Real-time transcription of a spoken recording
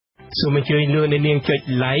សូមអញ្ជើញលោកអ្នកនាងចុច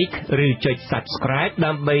like ឬចុច subscribe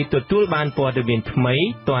ដើម្បីទទួលបានព័ត៌មានថ្មី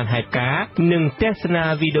ទាន់ហេតុការណ៍និងទស្សនា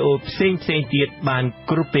វីដេអូផ្សេងៗទៀតបាន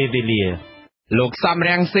គ្រប់ពេលវេលាលោកសំរ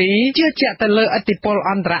ងស៊ីជឿជាក់ទៅលើឥទ្ធិពល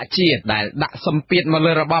អន្តរជាតិដែលដាក់សម្ពាធមក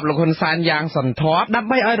លើរបបលោកហ៊ុនសែនយ៉ាងសន្ធាប់ដើម្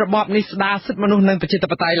បីឲ្យរបបនេះស្ដារសិទ្ធិមនុស្សនិងប្រជាធិ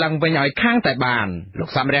បតេយ្យឡើងវិញឲ្យខាងតែបានលោក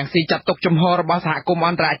សំរងស៊ីចាត់ទុកជំហររបស់សហគមន៍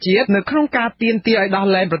អន្តរជាតិនៅក្នុងការទាមទារឲ្យដោះ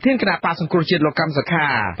លែងប្រធានគណៈបក្សសង្គ្រោះជាតិលោកកឹមសុខា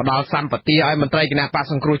ផ្ដល់សម្បទាឲ្យមន្ត្រីគណៈបក្ស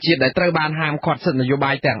សង្គ្រោះជាតិដែលត្រូវបានហាមឃាត់សិទ្ធិនយោ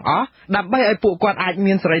បាយទាំងអស់ដើម្បីឲ្យពួកគាត់អាច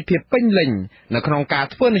មានសេរីភាពពេញលេញនៅក្នុងការ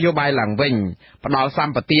ធ្វើនយោបាយឡើងវិញផ្ដល់ស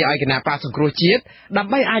ម្បទាឲ្យគណៈបក្សសង្គ្រោះជាតិដើ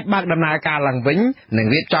ម្បីអាចបើកដំណើរការឡើងវិញនិង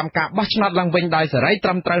រៀបចំការបោះឆ្នោតឡើងវិញដោយសេរីត្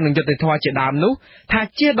រឹមត្រូវនឹងយុត្តិធម៌ជាដើមនោះថា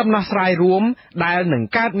ជាដំណោះស្រាយរួមដែលនឹង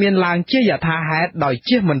កើតមានឡើងជាយថាហេតុដោយ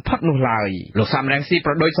ជៀសមិនផុតនោះឡើយលោកសំរងស៊ី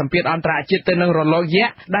ប្រដូចសម្ពាធអន្តរជាតិទៅនឹងរលកយ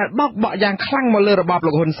ក្សដែលបោកបក់យ៉ាងខ្លាំងមកលើរបប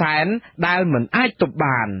លោកហ៊ុនសែនដែលមិនអាចទប់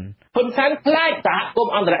បានហ៊ុនសែនខ្លាចសហគម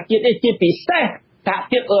ន៍អន្តរជាតិនេះជាពិសេសសហ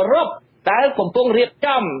ភាពអឺរ៉ុបដែលកំពុងរៀប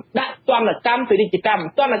ចំដាក់ទណ្ឌកម្មពាណិជ្ជកម្ម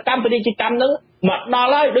នឹងមកដល់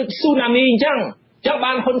ហើយដូចស៊ូណាមីអញ្ចឹង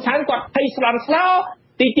បានហ៊ុនសែនគាត់ភ័យស្លន់ស្លោ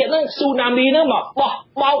ទីទៀតនឹងស៊ូណាមីនឹងមកបោះ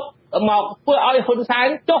បោកមកធ្វើឲ្យហ៊ុនសែន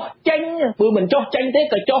ចុះចេញព្រោះមិនចុះចេញទេ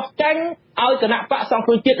ក៏ចុះចេញឲ្យគណៈបក្សសង្គ្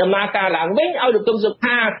រោះជាតិដំណើរការឡើងវិញឲ្យលោកកឹមសុ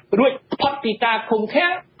ខារួចផុតពីការឃុំឃាំ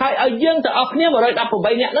ងហើយឲ្យយើងទាំងអស់គ្នា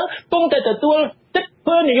118នាក់នឹងគង់តែទទួលទឹកធ្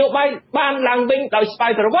វើនយោបាយបានឡើងវិញដោយស្វ័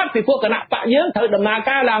យប្រវត្តិពីពួកគណៈបកយើងត្រូវដំណើរ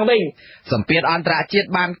ការឡើងវិញសម្ពាធអន្តរជាតិ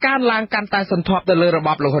បានកើនឡើងកាន់តែសន្ធាប់ទៅលើរប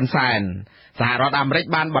បលោកហ៊ុនសែនសហរដ្ឋអាមេរិក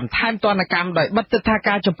បានបន្ថែមទណ្ឌកម្មដោយបិទទិដ្ឋា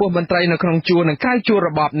ការចំពោះមន្ត្រីនៅក្នុងជួរនិងក្រៅជួររ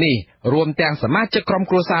បបនេះរួមទាំងសមាជិកក្រុម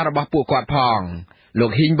គ្រួសាររបស់ពួកគាត់ផងលោ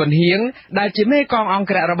កហ៊ីងប៊ុនហៀងដែលជាមេកងអង្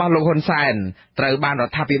គរៈរបស់លោកហ៊ុនសែនត្រូវបានរ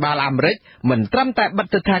ដ្ឋាភិបាលអាមេរិកមិនត្រឹមតែបិទ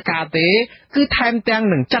ទិដ្ឋាការទេគឺថែមទាំង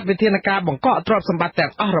នឹងចាត់វិធានការបង្កកទ្រព្យសម្បត្តិទាំ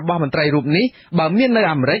ងអស់របស់មន្ត្រីរូបនេះបើមាននៅ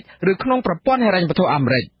អាមេរិកឬក្នុងប្រព័ន្ធហិរញ្ញវត្ថុអា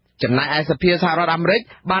មេរិកចំណែកឯសភាសហរដ្ឋអាមេរិក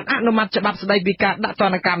បានអនុម័តច្បាប់ស្តីពីការដាក់ទ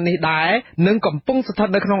ណ្ឌកម្មនេះដែរនិងកំពុងស្ថិត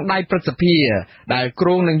នៅក្នុងដៃព្រឹទ្ធសភាដែលគ្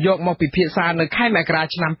រោងនឹងយកមកពិភាក្សានៅខែមករា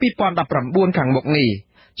ឆ្នាំ2019ខាងមុខនេះ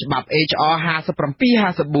ច្បាប់ HR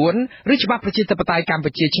 5754ឬច្បាប់ប្រជាធិបតេយ្យកម្ពុ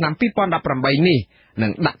ជាឆ្នាំ2018នេះនឹ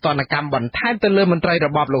ងដាក់ទណ្ឌកម្មបន្ថែមទៅលើមន្ត្រីរ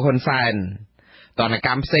បបលោកហ៊ុនសែនទណ្ឌក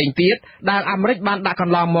ម្មផ្សេងទៀតដែលអាមេរិកបានដាក់ក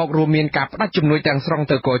ន្លងមករួមមានការផ្តាច់ជំនួយទាំងស្រុង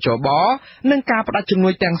ទៅកោជបនិងការផ្តាច់ជំនួ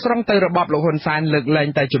យទាំងស្រុងទៅរបបលោកហ៊ុនសែនលើកលែង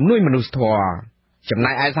តែជំនួយមនុស្សធម៌ចំ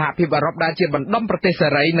ណែកឯសហភាពអឺរ៉ុបដែលជាបណ្ដុំប្រទេសសេ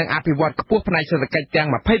រីនិងអភិវឌ្ឍខ្ពស់ផ្នែកសេដ្ឋកិច្ចទាំង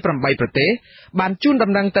28ប្រទេសបានជូន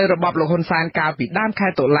ដំណឹងទៅរបបលោកហ៊ុនសែនកាលពីដើមខែ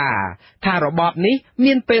តុលាថារបបនេះ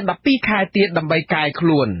មានពេល12ខែទៀតដើម្បីកែខ្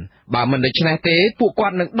លួនបើមិនដូច្នេះទេពួកគា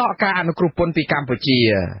ត់នឹងដកការអនុគ្រោះពន្ធពីកម្ពុជា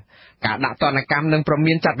ការដាក់ទណ្ឌកម្មនិងប្រ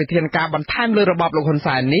មានចាត់វិធានការបន្ថែមលើរបបលោកហ៊ុន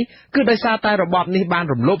សែននេះគឺដោយសារតែរបបនេះបាន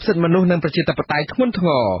រំលោភសិទ្ធិមនុស្សនិងប្រជាធិបតេយ្យធ្ងន់ធ្ង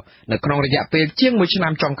រនៅក្នុងរយៈពេលជាង1ឆ្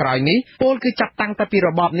នាំចុងក្រោយនេះពលគឺចាប់តាំងតែពីរ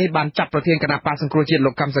បបនេះបានចាប់ប្រធានគណៈបក្សសង្គ្រោះជាតិ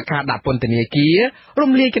លោកកឹមសុខាដាក់ពន្ធនាគារ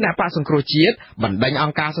រំលាយគណៈបក្សសង្គ្រោះជាតិបណ្ដេញអ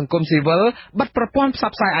ង្គការសង្គមស៊ីវិលបិទប្រព័ន្ធផ្ស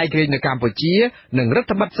ព្វផ្សាយឯករាជ្យនៅកម្ពុជានិងរដ្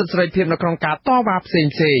ឋបិទសិទ្ធិសេរីភាពនៅក្នុងការតវ៉ាផ្សេ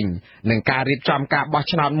ងៗនិងការរៀបចំការបោះ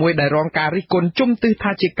ឆ្នោតមួយដែលរងការរិះគន់ជុំទិស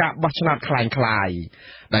ថាជាការបោះឆ្នោតคล้ายៗ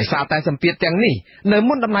ដោយសារតែសម្ពាធទាំងនេះនៅ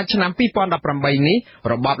មុនដំណាច់ឆ្នាំ2018នេះ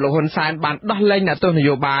របបលោកហ៊ុនសែនបានដោះលែងអ្នកទោសន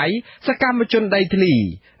យោបាយសកម្មជនដីធ្លី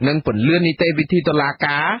និងពន្យានីតិវិធីតុលា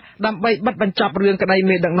ការដើម្បីបិទបញ្ចប់រឿងក្តី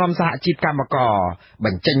មេដឹកនាំសហជីពកម្មករប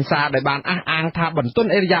ញ្ចេញសារដោយបានអះអាងថាបន្ទន់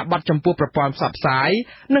អេរយាប័តចំពោះប្រព័ន្ធផ្សព្វផ្សាយ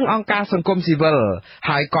និងអង្គការសង្គមស៊ីវិល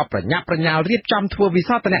ហើយក៏ប្រញាប់ប្រញាល់រៀបចំធ្វើវិ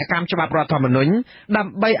សោធនកម្មច្បាប់រដ្ឋធម្មនុញ្ញដើ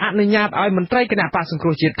ម្បីអនុញ្ញាតឲ្យមន្ត្រីគណៈបក្សសង្គ្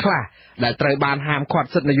រោះជាតិខ្លះដែលត្រូវបានហាមឃាត់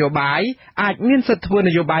សិទ្ធិនយោបាយអាចមានសិទ្ធិធ្វើន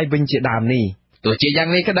យោបាយវិញជាដើមនេះទោះជាយ៉ាង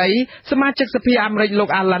នេះក្តីសមាជិកសភាអាមេរិកលោក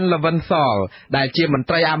Alan Leventhal ដែលជាមន្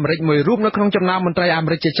ត្រីអាមេរិកមួយរូបនៅក្នុងចំណោមមន្ត្រីអាមេ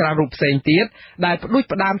រិកជាច្រើនរូបផ្សេងទៀតដែលផ្ដួច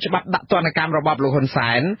ផ្ដើមច្បាប់ដាក់ទណ្ឌកម្មរបបលោកហ៊ុន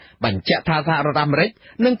សែនបញ្ជាក់ថាសហរដ្ឋអាមេរិក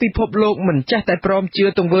និងពិភពលោកមិនចេះតែព្រមជឿ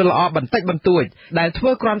ទង្វើល្អបន្តិចបន្តួចដែលធ្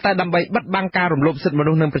វើគ្រាន់តែដើម្បីបិទបាំងការរំលោភសិទ្ធិម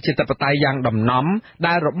នុស្សនិងប្រជាធិបតេយ្យយ៉ាងដំណំ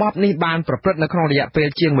ដែលរបបនេះបានប្រព្រឹត្តនៅក្នុងរយៈពេល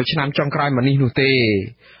ជាង1ឆ្នាំចុងក្រោយមកនេះនោះទេ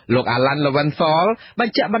លោក Alan Leventhal ប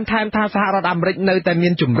ញ្ជាក់បន្ថែមថាសហរដ្ឋអាមេរិកនៅតែមា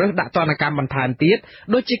នជំរើសដាក់ទណ្ឌកម្មបន្ថែមទៀត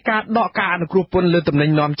ដូចជាការដកការអនុគ្រោះពន្ធលើទំនិញ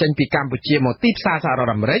នាំចេញពីកម្ពុជាមកទីផ្សារសហរដ្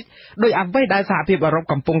ឋអាមេរិកដោយអ្វីដែលសហភាពអឺរ៉ុប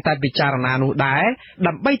កំពុងតែពិចារណានោះដែរ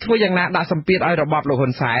ដើម្បីធ្វើយ៉ាងណាដាក់សម្ពាធឲ្យរបបលោកហ៊ុ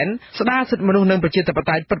នសែនស្ដារសិទ្ធិមនុស្សនិងប្រជាធិប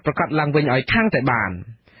តេយ្យពិតប្រាកដឡើងវិញឲ្យខាងតែបាន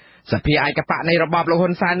សភាឯកបៈនៃរបបលោកហ៊ុ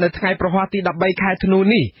នសែននៅថ្ងៃប្រហ័សទី13ខែធ្នូ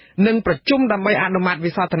នេះនឹងប្រជុំដើម្បីអនុម័ត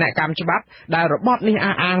វិសោធនកម្មច្បាប់ដែលរបបនេះ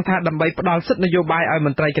អះអាងថាដើម្បីផ្ដល់សិទ្ធិនយោបាយឲ្យម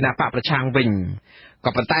ន្ត្រីគណៈបកប្រឆាំងវិញ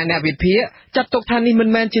ก็ប៉ុន្តែអ្នកវិភាគចាត់ទុកថានេះមិន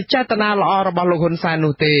មែនជាចេតនាល្អរបស់លោកហ៊ុនសែន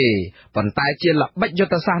នោះទេប៉ុន្តែជាល្បិចយុ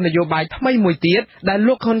ទ្ធសាស្ត្រនយោបាយថ្មីមួយទៀតដែល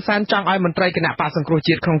លោកហ៊ុនសែនចង់ឲ្យមន្ត្រីគណៈបក្សសង្គ្រោះ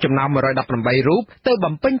ជាតិក្នុងចំណោម118រូបទៅ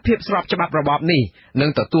បំពេញភាពស្របច្បាប់របបនេះនិង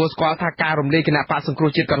ទទួលស្គាល់ថាការរំលាយគណៈបក្សសង្គ្រោះ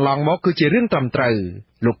ជាតិកន្លងមកគឺជារឿងត្រឹមត្រូវ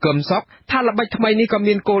លោកកឹមសុខថាល្បិចថ្មីនេះក៏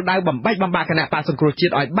មានគោលដៅបំបែកបំបាក់គណៈបក្សសង្គ្រោះជា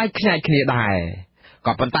តិឲ្យបែកខ្ញែកគ្នាដែរ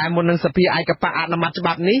ក៏ប៉ុន្តែមុននឹងសភាឯកបៈអនុម័តច្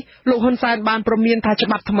បាប់នេះលោកហ៊ុនសែនបានព្រមានថាច្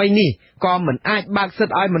បាប់ថ្មីនេះក៏មិនអាចបើកសិទ្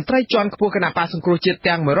ធិឲ្យមន្ត្រីជាន់ខ្ពស់គណៈបក្សសង្គ្រោះជាតិ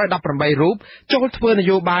ទាំង118រូបចូលធ្វើន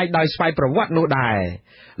យោបាយដោយស្វ័យប្រវត្តិនោះដែរ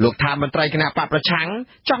លោកថាមន្ត្រីគណៈបកប្រឆាំង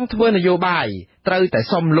ចង់ធ្វើនយោបាយត្រូវតែ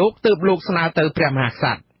សុំលោកទើបលោកស្នើទៅព្រះមហាក្ស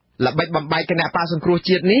ត្រល្បិចបំបែកគណៈបក្សសង្គ្រោះ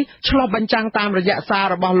ជាតិនេះឆ្លុះបញ្ចាំងតាមរយៈសារ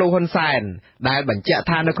របស់លោកហ៊ុនសែនដែលបញ្ជាក់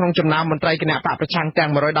ថានៅក្នុងចំណោមមន្ត្រីគណៈបកប្រឆាំងទាំង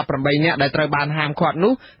118នាក់ដែលត្រូវបានហាមឃាត់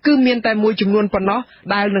នោះគឺមានតែមួយចំនួនប៉ុណ្ណោះ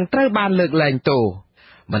ដែលនឹងត្រូវបានលើកលែងទោស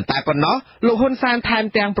មិនតែប៉ុណ្ណោះលោកហ៊ុនសែនថែម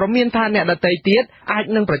ទាំងប្រមានថាអ្នកដទៃទៀតអាច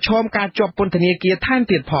នឹងប្រឈមការជាប់ពន្ធនាគារថែម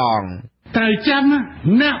ទៀតផងត្រូវចាំ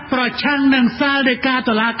អ្នកប្រឆាំងនឹងសាលដីកា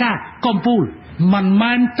តុលាការកំពូលមិន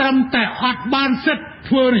មែនត្រឹមតែអត់បានសិទ្ធិ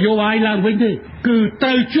ធ្វើនយោបាយឡើងវិញទេគឺត្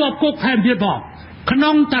រូវជាប់គុកថែមទៀតផងក្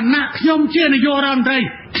នុងឋានៈខ្ញុំជានាយករដ្ឋមន្ត្រី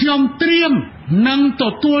ខ្ញុំត្រៀមនឹងទ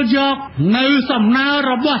ទួលយកនៅសំណើ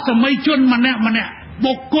របស់សមីជនម្នាក់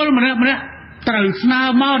បុគ្គលម្នាក់ត្រូវស្នើ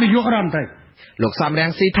មកនាយករដ្ឋមន្ត្រីលោកសំរង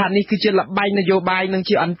ស៊ីថានេះគឺជាល្បែងនយោបាយនិង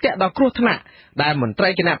ជាអន្ទាក់ដ៏គ្រោះថ្នាក់ដែលមន្ត្រី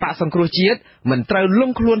គណៈបក្សសង្គ្រោះជាតិមិនត្រូវល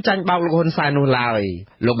ង់ខ្លួនចាញ់បោកលោកហ៊ុនសែននោះឡើយ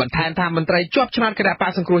លោកបន្ថែមថាមន្ត្រីជាប់ឆ្នោតគណៈប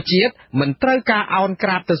ក្សសង្គ្រោះជាតិមិនត្រូវការអោនក្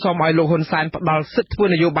រាបទៅសុំឲ្យលោកហ៊ុនសែនផ្ដល់សិទ្ធិធ្វើ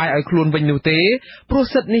នយោបាយឲ្យខ្លួនវិញនោះទេព្រោះ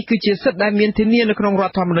សិទ្ធិនេះគឺជាសិទ្ធិដែលមានធានានៅក្នុងរ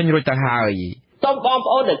ដ្ឋធម្មនុញ្ញរួចទៅហើយសូមបង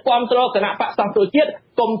ប្អូនដែលគ្រប់គ្រងគណៈបក្សសង្គ្រោះជាតិ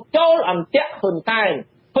កុំចូលអន្ទាក់ហ៊ុនសែន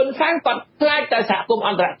គាត់ខ្លាចតែសហគមន៍អ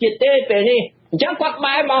ន្តរជាតិទេពេលនេះអញ្ចឹងគាត់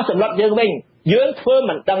បែរមកសម្លុតយើងវិញយើងធ្វើ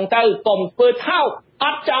មិនដឹងទៅកុំធ្វើថោកអ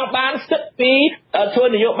ត់ចង់បានសិទ្ធិពីធ្វើ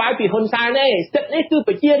នយោបាយពីហ៊ុនសែនទេសិទ្ធិនេះគឺ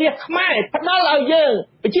ប្រជារាស្ត្រខ្មែរផ្ដល់ឲ្យយើង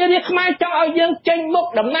ប្រជារាស្ត្រខ្មែរចង់ឲ្យយើងចេញមុខ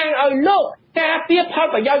តំណាងឲ្យលោកការពារផល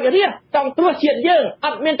ប្រយោជន៍រាស្ត្រចង់ត្រួសជាតិយើងអ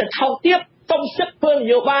ត់មានតែថោកទៀតកុំសិទ្ធិធ្វើន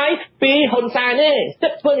យោបាយពីហ៊ុនសែនទេសិ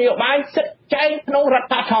ទ្ធិធ្វើនយោបាយសិទ្ធិចែងក្នុងរដ្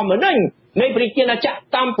ឋធម្មនុញ្ញនៃប្រជាណាចក្រ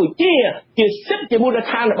កម្ពុជាជាសិទ្ធិជាមូលដ្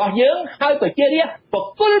ឋានរបស់យើងហើយប្រជារាស្ត្រប្រ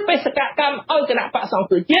គល់បេសកកម្មឲ្យគណៈបក្សសង្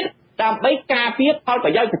គ្រោះជាតិដើម្បីការពារផលប្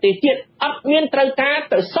រយោជន៍ប្រទេសជាតិអត់មានត្រូវការ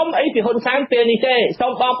ទៅសុំអីពីហ៊ុនសែនពេលនេះទេសូ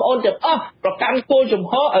មបងប្អូនទាំងអស់ប្រកាន់គោលជំ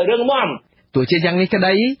ហរឲ្យរឹងមាំទោះជាយ៉ាងនេះក្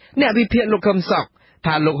តីអ្នកវិភាគលោកកឹមសុខ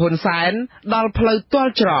ថាលោកហ៊ុនសែនដល់ផ្លូវទា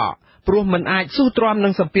ល់ច្រកព្រោះមិនអាចស៊ូទ្រាំនឹ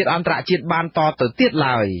ងសម្ពាធអន្តរជាតិបានតទៅទៀត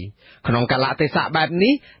ឡើយក្នុងកាលៈទេសៈបែប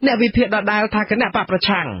នេះអ្នកវិភាគដដែលថាគណៈបកប្រ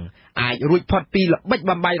ឆាំងអាចរួចផុតពីល្បិច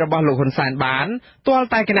បំបែករបស់លោកហ៊ុនសែនបានទាល់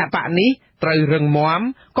តែគណៈបកនេះត្រូវរឹងមាំ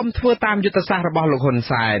កុំធ្វើតាមយុទ្ធសាស្ត្ររបស់លោកហ៊ុន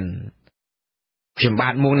សែនខ្ញុំបា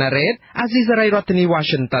ទមួងណារ៉េតអាស៊ីសេរីរដ្ឋធានី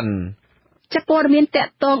Washington ចាប់ព័ត៌មានតា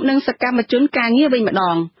ក់ទងនឹងសកម្មជនការងារវិញម្ដ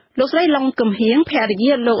ងលោកស្រីឡុងគំហៀងភរិ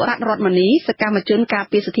យាលោករតរដ្ឋមនីសកម្មជនការ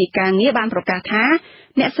ពារសិទ្ធិការងារបានប្រកាសថា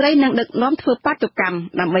អ្នកស្រីនឹងដឹកនាំធ្វើបាតុកម្ម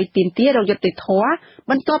ដើម្បីទាមទាររកយុត្តិធម៌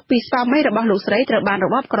បន្ទាប់ពីស្វាមីរបស់លោកស្រីត្រូវបានរ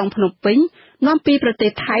បបក្រុងភ្នំពេញនាំពីប្រទេ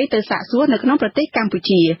សថៃទៅសាកសួរនៅក្នុងប្រទេសកម្ពុ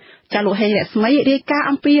ជាចាលោកហេងរស្មីរាយការណ៍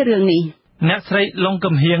អំពីរឿងនេះអ្នកស្រីឡុង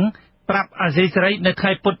គំហៀងប្រាប់អាស៊ីសេរីនៅថ្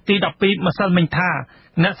ងៃពុធទី12ម្សិលមិញថា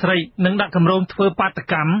អ្នកស្រីនឹងដាក់គម្រោងធ្វើបាត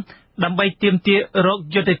កម្មដើម្បីទាមទាររក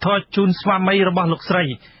យុត្តិធម៌ជូនស្វាមីរបស់លោកស្រី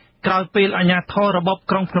ក្រោយពេលអាជ្ញាធររបប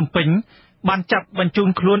ក្រុងភ្នំពេញបានចាប់បញ្ជូន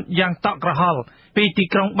ខ្លួនយ៉ាងតក់ក្រហល់ពីទី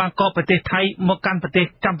ក្រុងបាងកកប្រទេសថៃមកកាន់ប្រទេស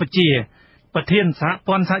កម្ពុជាប្រធានសហ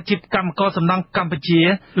ព័ន្ធសហជីពកម្មករសំណង់កម្ពុជា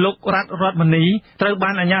លោករតរដ្ឋមនីត្រូវបា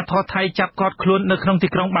នអាជ្ញាធរថៃចាប់ឃាត់ខ្លួននៅក្នុងទី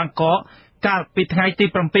ក្រុងបាងកកកាលពីថ្ងៃទី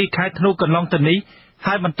7ខែធ្នូកន្លងទៅនេះ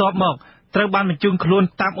ហើយបន្ទាប់មកត្រូវបានបញ្ជូនខ្លួន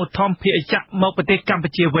តាមឧទ្ធម្ភាគចក្រមកប្រទេសកម្ពុ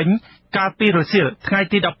ជាវិញកាលពីរសៀលថ្ងៃ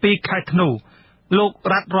ទី12ខែធ្នូលោក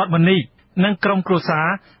រតរដ្ឋមនីនិងក្រុមគ្រួសារ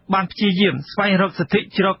បានព្យាយាមស្វែងរកសិទ្ធិ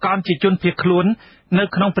ជ្រកកោនជាជនភៀសខ្លួននៅ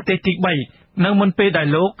ក្នុងប្រទេសទី3នៅមុនពេលដែល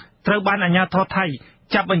លោកត្រូវបានអាជ្ញាធរថៃ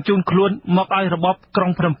ចាប់បញ្ជូនខ្លួនមកឲ្យរបបក្រុ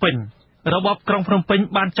ងភ្នំពេញរបបក្រុងភ្នំពេញ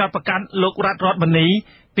បានចោទប្រកាន់លោករតរដ្ឋមនី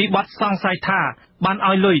ពីបទសង្ស័យថាបាន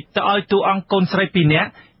ឲ្យលុយទៅឲ្យតួអង្គកូនស្រី2នាក់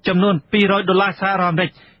ចំនួន$200សហរដ្ឋអាមេរិក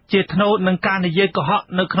ជាថ្នូរនឹងការនិយាយកុហក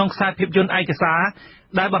នៅក្នុងខ្សែភាពយន្តឯកសារ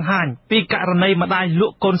ដែលបង្ហាញពីករណីម្ដាយល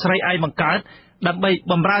ក់កូនស្រីឯបង្កើតដើម្បី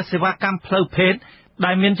បម្រើសេវាកម្មផ្លូវភេទ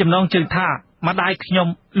ដែលមានចំណងជើងថាម្ដាយខ្ញុំ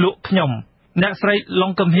លក់ខ្ញុំអ្នកស្រីឡុ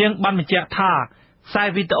ងគំហៀងបានបញ្ជាក់ថាខ្សែ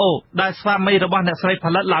វីដេអូដែលស្វាមីរបស់អ្នកស្រីផ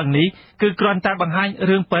លិតឡើងនេះគឺគ្រាន់តែបង្ហាញ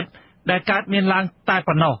រឿងពិតដែលកើតមានឡើងតែ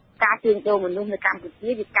ប៉ុណ្ណោះការជួញដូរមនុស្សនៅកម្ពុជា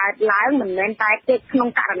វាកើតឡើងមិនមែនតែទេក្នុង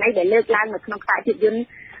ករណីដែលលើកឡើងនៅក្នុងខ្សែភាពយន្ត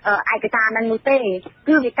ឯកសារនឹងនោះទេ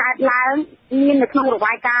គឺវាកើតឡើងមាននៅក្នុងរ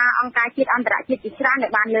បាយការណ៍អង្គការជាតិអន្តរជាតិជាច្រើនដែ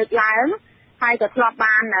លបានលើកឡើង ហើយក៏ធ្លាប់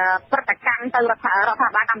បានប្រតិកម្មទៅរដ្ឋាភិ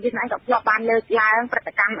បាលកម្ពុជាឯងក៏ធ្លាប់បានលើកឡើងប្រ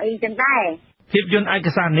តិកម្មអីចឹងដែរភាពយន្តឯក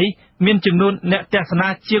សារនេះមានចំនួនអ្នកទស្សនា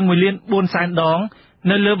ជាង 1,400,000 ដង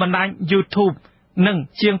នៅលើបណ្ដាញ YouTube និង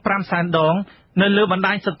ជាង 500,000 ដងនៅលើបណ្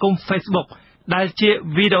ដាញសង្គម Facebook ដែលជា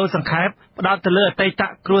វីដេអូសង្ខេបផ្ដោតទៅលើអតីត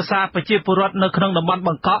គ្រួសារប្រជាពលរដ្ឋនៅក្នុងតំបន់ប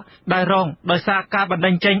ង្កក់ដែលរងដោយសារការបណ្តេ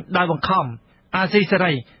ញចេញដោយបង្ខំអាស៊ីសេ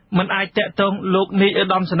រីមិនអាចតាក់ទងលោកនាយឧត្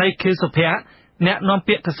តមសេនីយ៍ខៀវសុភ័ក្រអ្នកនាំ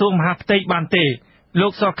ពាក្យក្រសួងមហាផ្ទៃបានទេលោ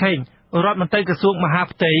កសខេងរដ្ឋមន្ត្រីក្រសួងមហា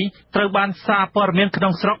ផ្ទៃត្រូវបានសារព័ត៌មានក្នុ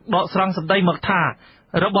ងស្រុកដកស្រង់សម្ដីមកថា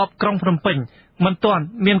របបក្រុងភ្នំពេញមិនទាន់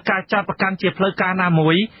មានការចាត់ប្រកាន់ជាផ្លូវការណាមួ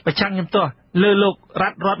យប្រឆាំងជំទាស់លើលោករ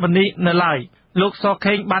ដ្ឋមន្ត្រីនៅឡើយលោកស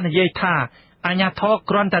ខេងបាននិយាយថាអាជ្ញាធរ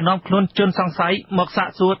គ្រាន់តែនាំខ្លួនជនសង្ស័យមកសាក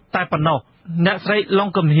សួរតែប៉ុណ្ណោះអ្នកស្រីឡុង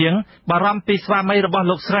កំហៀងបារម្ភពីស្វាមីរបស់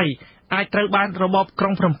លោកស្រីអាចត្រូវបានរបបក្រុ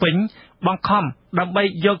ងភ្នំពេញបង្ខំដើម្បី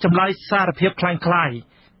យកចម្លើយសារភាពคล้ายៗ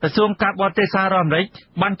ក្រសួងការបរទេសសហរដ្ឋអាមេរិក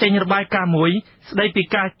បានចេញរបាយការណ៍មួយស្ដីពី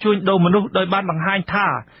ការជួញដូរមនុស្សដោយបានបង្ហាញថា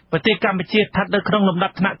ប្រទេសកម្ពុជាស្ថិតនៅក្នុងលំដា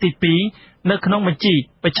ប់ថ្នាក់ទី2នៅក្នុងបញ្ជី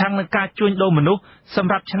ប្រឆាំងនឹងការជួញដូរមនុស្សស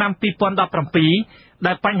ម្រាប់ឆ្នាំ2017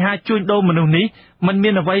ដែលបញ្ហាជួញដូរមនុស្សនេះមិនមា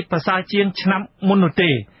នអ្វីប្រសើរជាងឆ្នាំមុននោះទេ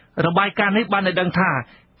របាយការណ៍នេះបានឲ្យដឹងថា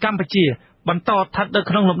កម្ពុជាបន្តស្ថិតនៅ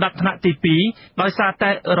ក្នុងលំដាប់ថ្នាក់ទី2ដោយសារតែ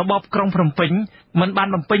របបក្រុងភ្នំពេញមិនបាន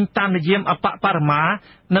បំពេញតាមនយាមអបបរមា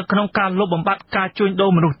នៅក្នុងការលុបបំបាត់ការជួញដូរ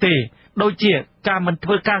មនុស្សទេដូចជាការមិនធ្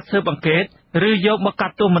វើការស៊ើបអង្កេតឬយកមកកា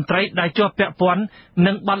ត់ទោសមន្ត្រីដែលជាប់ពាក់ព័ន្ធ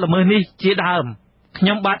នឹងបទល្មើសនេះជាដើមខ្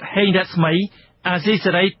ញុំបាទហេងរស្មីអាស៊ី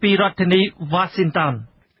សេរីពីរដ្ឋធានី Washington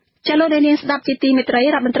ចាលោកនាងស្ដាប់ជាទីមេត្រី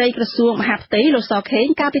រដ្ឋមន្ត្រីក្រសួងមហាផ្ទៃលោកសខេង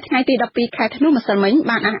កាលពីថ្ងៃទី12ខែធ្នូម្សិលមិញ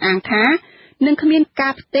បានអះអាងថានឹងគ្មានកា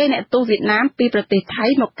រផ្ទេរអ្នកទោសវៀតណាមពីប្រទេសថៃ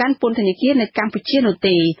មកកាន់ពន្ធនាគារនៅកម្ពុជានោះ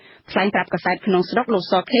ទេថ្លែងប្រាប់កាសែតក្នុងស្រុកលោក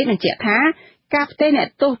សខេងបញ្ជាក់ថាការផ្ទេរអ្នក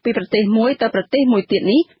ទោសពីប្រទេសមួយទៅប្រទេសមួយទៀត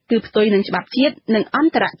នេះគឺផ្ទុយនឹងច្បាប់ជាតិនិងអ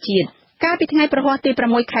ន្តរជាតិកាលពីថ្ងៃប្រហ័សទី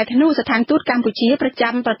6ខែធ្នូស្ថានទូតកម្ពុជាប្រ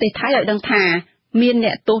ចាំប្រទេសថៃឲ្យដឹងថាមានអ្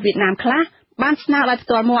នកទោសវៀតណាមខ្លះបានស្នើឲ្យផ្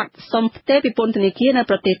ទាល់មាត់សុំផ្ទេរពីពន្ធនាគារនៅ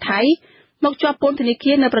ប្រទេសថៃមកជាប់ពន្ធនា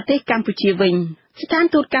គារនៅប្រទេសកម្ពុជាវិញស្ថាន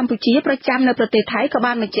ទូតកម្ពុជាប្រចាំនៅប្រទេសថៃក៏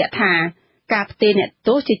បានបញ្ជាក់ថាការផ្ទេរអ្នក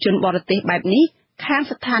ទោសជាជនបរទេសបែបនេះខាង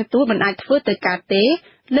ស្ថានទូតមិនអាចធ្វើទៅកើតទេ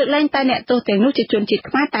លើកលែងតែអ្នកទោសទាំងនោះជាជនជាតិ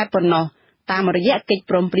ខ្មែរតែប៉ុណ្ណោះតាមរយៈកិច្ច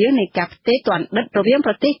ព្រមព្រៀងនៃការផ្ទេរទណ្ឌិតរវាង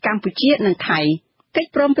ប្រទេសកម្ពុជានិងថៃកិច្ច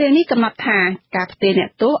ព្រមព្រៀងនេះកំណត់ថាការផ្ទេរអ្នក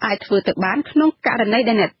ទោសអាចធ្វើទៅបានក្នុងករណី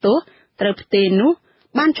ដែលអ្នកទោសត្រូវផ្ទេរនោះ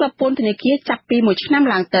បានជាប់ពន្ធនាគារចាប់ពី1ឆ្នាំ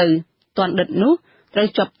ឡើងទៅទណ្ឌិតនោះត្រូវ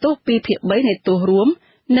ជាប់ទោស2ភាគ3នៃទោសរួម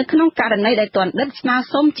នៅក្នុងករណីដែលទណ្ឌិតស្នើ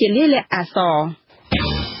សុំជាលាយលក្ខណ៍អាសរ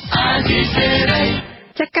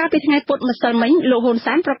ចាកាលពីថ្ងៃពុធម្សិលមិញលោកហ៊ុន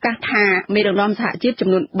សែនប្រកាសថាមេដឹកនាំសហជាតិចំ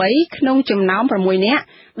នួន3ក្នុងចំណោម6នាក់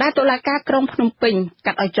ដែលតុលាការក្រុងភ្នំពេញ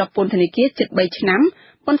កាត់ឲ្យជាប់ពន្ធនាគារជិត3ឆ្នាំ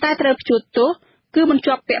ប៉ុន្តែត្រូវព្យួរទោសគឺមិន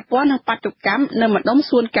ជាប់ពាក់ព័ន្ធនឹងបាតុកម្មនៅម្ដុំ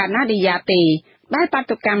សួនកាណាឌីយ៉ាទេដែលបា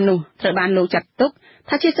តុកម្មនោះត្រូវបានលោកចាត់ទុក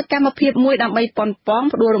ថាជាសកម្មភាពមួយដើម្បីប៉ុនប៉ង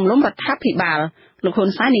ផ្ដួលរំលំរដ្ឋាភិបាលលោកហ៊ុន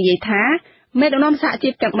សែននិយាយថាមេដឹកនាំសហជី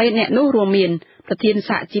ពទាំង3នាក់នោះរួមមានប្រធានស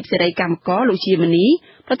ហជីពសេរីកម្មករលោកជាមនី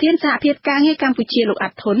ប្រធានសហភាពការងារកម្ពុជាលោកអា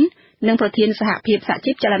ត់ធុននិងប្រធានសហភាពសហ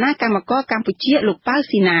ជីពចលនាកម្មករកម្ពុជាលោកប៉ៅ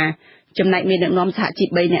ស៊ីណាចំណែកមេដឹកនាំសហជីព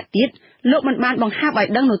3នាក់ទៀតលោកមិនបានបង្ហាប់ឲ្យ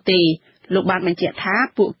ដឹងនោះទេលោកបានបញ្ជាក់ថា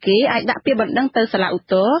ពួកគេអាចដាក់ពាក្យបណ្ដឹងទៅសាលាឧទ្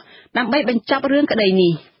ធរណ៍ដើម្បីបញ្ចប់រឿងក្តី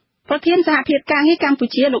នេះប្រធានសហភាពការងារកម្ពុ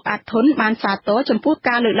ជាលោកអាត់ធុនបានសាទរចំពោះ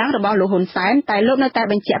ការលើកឡើងរបស់លោកហ៊ុនសែនតែលោកនៅតែ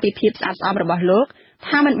បញ្ជាក់ពីភាពស្អាតស្អំរបស់លោក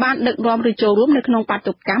ថាមិនបានដឹកនាំឬចូលរួមនៅក្នុងបា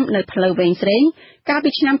តុកម្មនៅផ្លូវវែងស្រេងកាលពី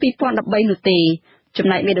ឆ្នាំ2013នោះទេចំ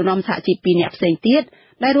ណែកមេដឹកនាំសហជីព2នាក់ផ្សេងទៀត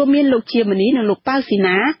ដែលរួមមានលោកជាមនីនិងលោកប៉ៅស៊ី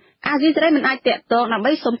ណាអាស៊ីសេរីមិនអាចតាក់ទងដើម្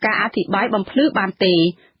បីសុំការអធិប្បាយបំភ្លឺបានទេ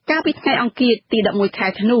កាលពីថ្ងៃអង្គារទី11ខែ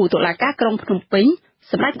ធ្នូតុលាការក្រុងភ្នំពេញ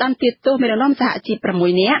សម្រេចផ្តន្ទាទោសមេដឹកនាំសហជីព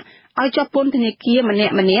6នាក់ឲ្យជាប់ពន្ធនាគារម្នា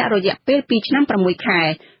ក់រយៈពេល2ឆ្នាំ6ខែ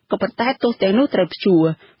ក៏ប៉ុន្តែទោសទាំងនោះត្រូវព្យួរ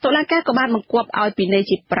តុលាការក៏បានបង្គាប់ឲ្យពិន័យ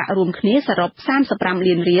ជាប្រាក់រួមគ្នាសរុប35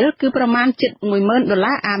លានរៀលគឺប្រមាណជិត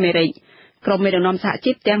$10,000អាមេរិកក្រុមមេដឹកនាំសហ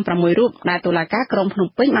ជីពទាំង6រូបដែលតុលាការក្រុងភ្នំ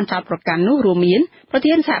ពេញបានចោទប្រកាន់នោះរួមមានប្រ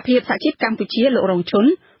ធានសហភាពសហជីពកម្ពុជាលោករងឈុន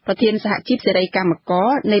ប្រធានសហជីពសេរីកម្មករ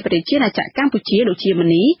នៃប្រជាណាចក្រកម្ពុជាលោកជាម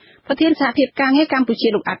នីប្រធានសហភាពការងារកម្ពុជា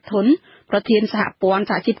លោកអាត់ធុនប្រធានសហព័ន្ធ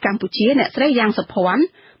សហជីពកម្ពុជាអ្នកស្រីយ៉ាងសុភ័ណ្ឌ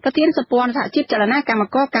ប្រធានសហព័ន្ធសហជីពចលនាកម្ម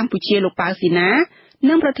ករកម្ពុជាលោកប៉ៅស៊ីណា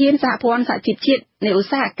និងប្រធានសហព័ន្ធសហជីពជាតិនៃឧ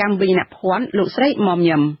ស្សាហកម្មវិញ្ញាណភ័ណ្ឌលោកស្រីមុំ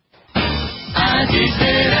ញឹម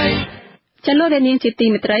ចលនានាងជាទី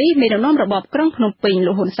មេត្រីមេដឹកនាំរបបក្រុងភ្នំពេញ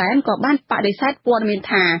លោកហ៊ុនសែនក៏បានបដិសេធព័ត៌មាន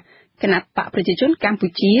ថាគណៈបកប្រជាជនកម្ពុ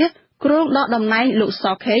ជាគ្រងដកតំណែងលោកស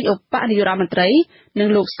ខេងឧបនាយករដ្ឋមន្ត្រីនិង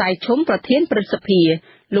លោកសៃឈុំប្រធានព្រឹទ្ធសភា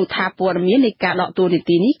លោកថាព័ត៌មាននៃការដកតួនា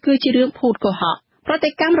ទីនេះគឺជារឿងភូតកុហក ប្រតិ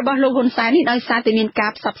កម្មរបស់លោកហ៊ុនសែននេះដោយសារតែមានកា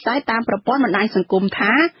រផ្សព្វផ្សាយតាមប្រព័ន្ធបណ្ដាញសង្គម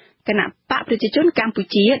ថាគណៈបកប្រជាជនកម្ពុ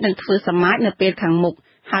ជានឹងធ្វើសមាជនៅពេលខាងមុខ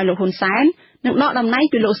ហើយលោកហ៊ុនសែននឹងដកតំណែង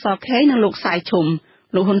ពីលោកសខេងនិងលោកសាយឈុំ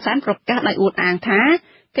លោកហ៊ុនសែនប្រកាសដោយអួតអាងថា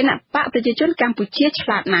គណៈបកប្រជាជនកម្ពុជាឆ្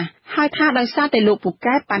លាតណាស់ហើយថាដោយសារតែលោកពូ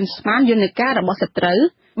កែប៉ាន់ស្មានយន្តការរបស់សត្រូវ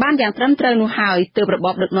បានយ៉ាងត្រឹមត្រូវនោះហើយទើបរប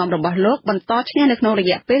បដឹកនាំរបស់លោកបន្តឈ្នះនៅក្នុងរ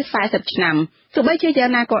យៈពេល40ឆ្នាំទោះបីជាយ៉ា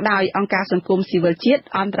ងណាក៏ដោយអង្គការសង្គមស៊ីវិលជាតិ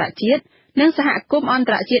អន្តរជាតិនិងសហគមន៍អន្ត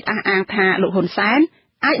រជាតិអះអាងថាលោកហ៊ុនសែន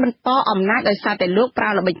អាចបន្តអំណាចដោយសារតែលោកប្រើ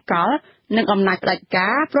ល្បិចកលនិងអំណាចផ្ដាច់កា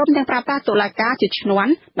រព្រមទាំងប្រើប្រាស់តុលាការជាឈ្ន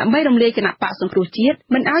ន់ដើម្បីរំលាយគណៈបកសង្គ្រោះជាតិ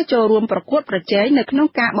មិនឲ្យចូលរួមប្រកួតប្រជែងនៅក្នុង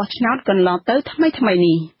ការបោះឆ្នោតកន្លងទៅថ្មី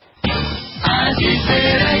នេះ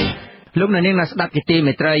លោកអ្នកនាងស្ដាប់ជាទី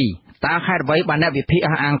មេត្រីតើហេតុអ្វីបានអ្នកវិភាគ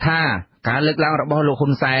អះអាងថាការលើកឡើងរបស់លោកហ៊ុ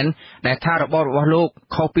នសែនដែលថារបបរបស់លោក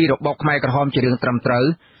ខុសពីរបបខ្មែរក្រហមជារឿងត្រឹមត្រូវ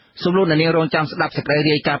សូមលោកអ្នកនាងរងចាំស្ដាប់សេចក្តី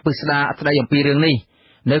រាយការណ៍ពិស្ដារស្ដីអំពីរឿងនេះ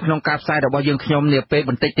នៅក្នុងការផ្សាយរបស់យើងខ្ញុំនាពេល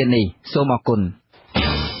បន្តិចទៀតនេះសូមអរគុណ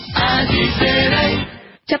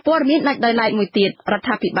ចាប់ព័ត៌មានដាច់ដោយឡែកមួយទៀតរដ្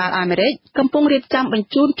ឋាភិបាលអាមេរិកកំពុងរៀបចំបញ្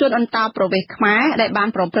ជូនជនអន្តោប្រវេសន៍ខ្មែរដែលបាន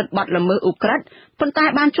ប្រព្រឹត្តបទល្មើសឧក្រិដ្ឋប៉ុន្តែ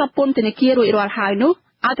បានជាប់ពន្ធនាគាររួចរាល់ហើយនោះ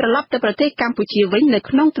ឲ្យត្រឡប់ទៅប្រទេសកម្ពុជាវិញនៅ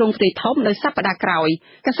ក្នុងទ្រង់ទ្រាយធំនៅសប្តាហ៍ក្រោយ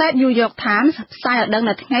កាសែត New York Times ផ្សាយឲ្យដឹង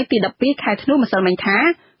នៅថ្ងៃទី12ខែធ្នូម្សិលមិញថា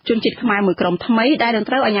ជនជាតិខ្មែរមួយក្រុមថ្មីដែលនឹង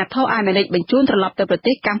ត្រូវអាជ្ញាធរអាមេរិកបញ្ជូនត្រឡប់ទៅប្រ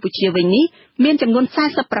ទេសកម្ពុជាវិញនេះមានចំនួន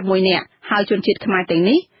46នាក់ហើយជនជាតិខ្មែរទាំង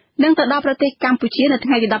នេះនឹងទៅដល់ប្រទេសកម្ពុជានៅថ្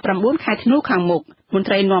ងៃទី19ខែធ្នូខាងមុខមន្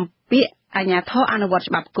ត្រីនាំពាក្យអាជ្ញាធរអនុវត្ត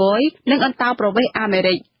ច្បាប់គយនិងអន្តោប្រវេសន៍អាមេ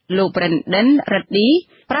រិកលោក Brendan Reddy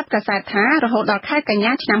ប្រាប់កាសែតថារហូតដល់ខែកញ្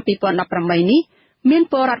ញាឆ្នាំ2018នេះមាន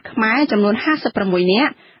ពលរដ្ឋខ្មែរចំនួន56នា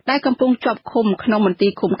ក់ដែលកំពុងជាប់ឃុំក្នុងមន្ទី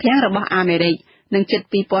រឃុំឃាំងរបស់អាមេរិកនិងជិត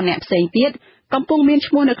2000នាក់ផ្សេងទៀតកំពុងមាន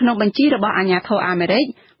ឈ្មោះនៅក្នុងបញ្ជីរបស់អាជ្ញាធរអាមេរិក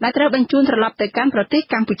ដែលត្រូវបញ្ជូនត្រឡប់ទៅកាន់ប្រទេស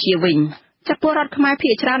កម្ពុជាវិញចាប់ពលរដ្ឋខ្មែរភា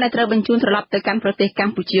គច្រើនដែលត្រូវបញ្ជូនត្រឡប់ទៅកាន់ប្រទេសក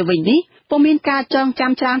ម្ពុជាវិញនេះពុំមានការចង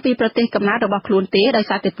ចាំច្រើនពីប្រទេសកំណើតរបស់ខ្លួនទេដោយ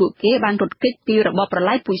សារតែពួកគេបានរត់គេចពីរបបប្រ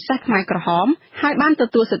ល័យពូជសាសន៍ខ្មែរក្រហមហើយបានទ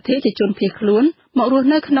ទួលសិទ្ធិជាជនភៀសខ្លួនមករស់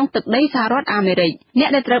នៅក្នុងទឹកដីសហរដ្ឋអាមេរិកអ្នក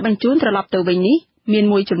ដែលត្រូវបញ្ជូនត្រឡប់ទៅវិញនេះមាន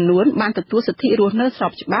មួយចំនួនបានទទួលសិទ្ធិរស់នៅស្រ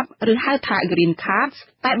បច្បាប់ឬហៅថា Green Cards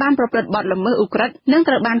តែបានប្រព្រឹត្តបទល្មើសឧក្រិដ្ឋនិង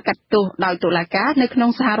ត្រូវបានកាត់ទោសដោយតុលាការនៅក្នុង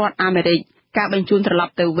សហរដ្ឋអាមេរិកការបញ្ជូនត្រឡ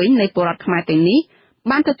ប់ទៅវិញនៃពលរដ្ឋខ្មែរទាំងនេះ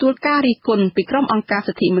បានទទួលការរិះគន់ពីក្រុមអង្គការ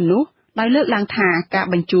សិទ្ធិមនុស្សដោយលើកឡើងថាការ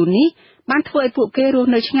បញ្ជូននេះបានធ្វើឲ្យពួកគេរស់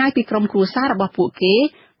នៅឆ្ងាយពីក្រុមគ្រួសាររបស់ពួកគេ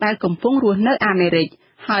ដែលកំពុងរស់នៅអាមេរិក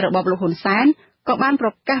ហើយរបបលោកហ៊ុនសែនក៏បានប្រ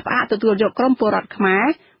កាសផ្អាកទទួលយកក្រុមពលរដ្ឋខ្មែរ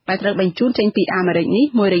ដែលត្រូវបញ្ជូនចេញពីអាមេរិកនេះ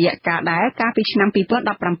មួយរយៈកាលដែរកាលពីឆ្នាំ2017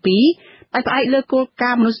ដោយផ្អែកលើគោល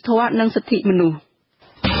ការណ៍មនុស្សធម៌និងសិទ្ធិមនុស្ស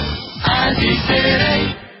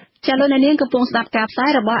ចាលោកនាងកំពុងស្ដាប់ការផ្សាយ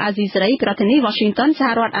របស់អាស៊ីសេរីពីរដ្ឋធានី Washington សហ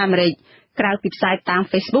រដ្ឋអាមេរិកក្រៅពីផ្សាយតាម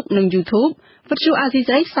Facebook និង YouTube វិទ្យុអាស៊ី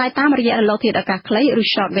សេរីផ្សាយតាមរយៈរលកធាតុអាកាសខ្លីឬ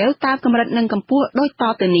Shortwave តាមកម្រិតនិងកម្ពស់ដូចត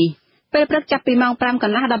ទៅនេះពេលព្រឹកចាប់ពីម៉ោង 5 ក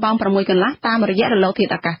ន្លះដល់ម៉ោង 6 កន្លះតាមរយៈរលកធា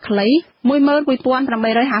តុអាកាសខ្លី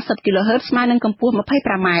 11850 kHz ស្មើនឹងកម្ពស់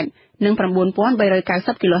 25m និង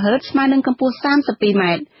 9390 kHz ស្មើនឹងកម្ពស់ 32m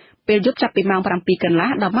ពេលយប់ចាប់ពីម៉ោង 7 កន្លះ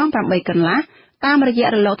ដល់ម៉ោង 8 កន្លះតាមរយៈ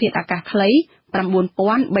រលកធាតុអាកាសខ្លី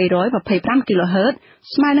 9325 kHz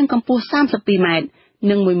ស្មើនឹងកម្ពស់ 32m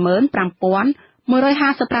និង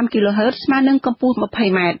 15155 kHz ស្មើនឹងកម្ពស់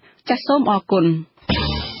 20m ចាសសូមអរគុណ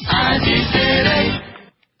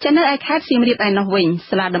នៅឯខេត្តសៀមរាបឯណោះវិញ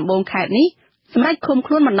សាលាដំបងខេត្តនេះសម្រាប់ឃុំ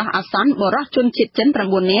ខ្លួនបណ្ដោះអាសន្នបរិសុជនជាតិចិន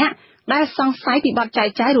9នាក់ដែលសង្ស័យពីបទចែក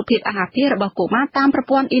ចាយរូបភាពអាហារពាហ៍របស់កុមារតាមប្រ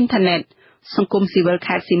ព័ន្ធអ៊ីនធឺណិតសង្គមស៊ីវិល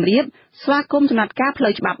ខេត្តសៀមរាបស្វាគមន៍ចំណាត់ការផ្លូ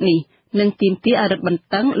វច្បាប់នេះនិងទាមទារឲ្យរឹតបន្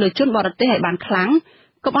តឹងលើជនបរទេសឲ្យបានខ្លាំង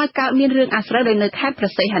កុំឲ្យកើតមានរឿងអាស្រូវដោយនៅខេត្តព្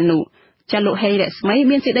រះសីហនុចាលោកហេរស្មី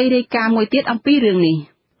មានសេចក្តីរាយការណ៍មួយទៀតអំពីរឿងនេះ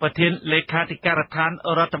ប្រធានលេខាធិការដ្ឋាន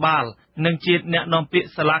រដ្ឋបាលនិងជាអ្នកនាំពាក្យ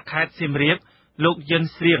សាលាខេត្តសៀមរាបលោកយិន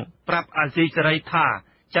ស្រៀងប្រាប់អាស៊ីសេរីថា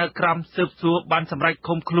ចៅក្រមស៊ើបសួរបានសម្រេច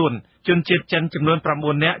ឃុំខ្លួនជនជាតិចិនចំនួន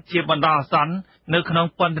9នាក់ជាបណ្ដោះអាសន្ននៅក្នុង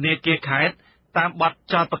ពន្ធនាគារខេត្តតាមបទ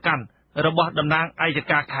ចោទប្រកាន់របស់តំណាងអัย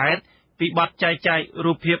ការខេត្តពីបទចែកចាយ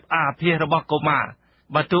រូបភាពអាហារពាហ៍របស់កុមារ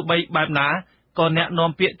បើទោះបីបែបណាក៏អ្នកនាំ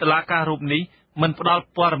ពាក្យតុលាការរូបនេះមិនផ្ដល់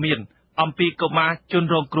ព័ត៌មានអំពីកុមារជន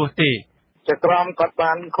រងគ្រោះទេចក្រមគាត់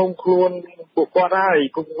បានឃុំខ្លួនពួកគាត់ហើយ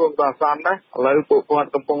គុំខ្លួនក៏អាសន្នដែរឥឡូវពួកគាត់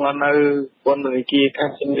កំពុងនៅពន្ធនាគារខេ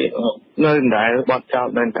ត្តសៀមរាបនៅដែរបទចោទ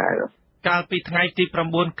នៅដែរកាលពីថ្ងៃទី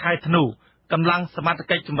9ខែធ្នូកម្លាំងសមត្ថ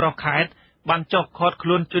កិច្ចចម្រុះខេត្តបានចុះឃាត់ខ្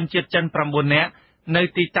លួនជនជាតិចិន9នាក់នៅ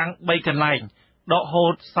ទីតាំង3កន្លែងដកហូ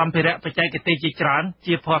តសម្ភារៈបច្ចេកទេសជាច្រើន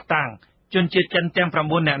ជាភស្តុតាងជនជាតិចិនទាំង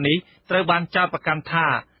9នាក់នេះត្រូវបានចោទប្រកាន់ថា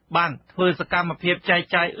បានធ្វើសកម្មភាពចែក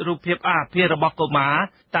ចាយរូបភាពអាហារពាហ៍របស់កុមារ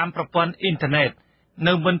តាមប្រព័ន្ធអ៊ីនធឺណិត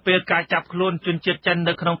នៅមុនពេលការចាប់ខ្លួនជនជាតិចិន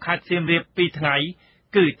នៅក្នុងខេត្តសៀមរាប2ថ្ងៃ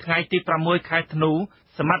គឺថ្ងៃទី6ខែធ្នូ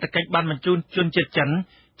សមត្ថកិច្ចបានបញ្ជូនជនជាតិចិន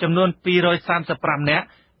ចំនួន235នាក់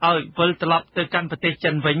ឲ្យវិលត្រឡប់ទៅកាន់ប្រទេស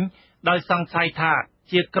ចិនវិញដោយសង្ស័យថា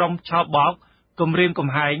ជាក្រុមឆោបបោកគំរាមកំ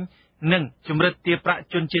ហែងនិងជំរិតទារប្រាក់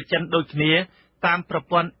ជនជាតិចិនដូចគ្នាតាមប្រ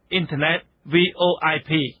ព័ន្ធអ៊ីនធឺណិត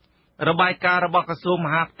VOIP របាយការណ៍របស់ក្រសួងម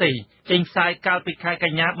ហាផ្ទៃចេញផ្សាយកាលពីខែក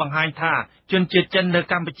ញ្ញាបង្ហាញថាជនជាតិចិននៅ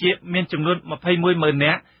កម្ពុជាមានចំនួន210,000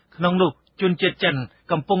នាក់ក្នុងនោះជនជាតិចិន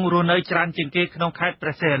កំពុងរស់នៅច្រើនជាងគេក្នុងខេត្តព្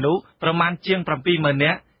រះសីហនុប្រមាណជាង70,000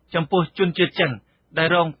នាក់ចំពោះជនជាតិចិនដែល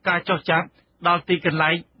រងការចោះចាប់ដល់ទីកន្លែ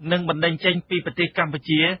ងនិងបណ្តេញចេញពីប្រទេសកម្ពុ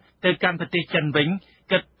ជាទៅកាន់ប្រទេសចិនវិញ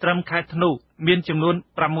គិតត្រឹមខែធ្នូមានចំនួន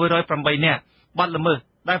608នាក់បទល្មើស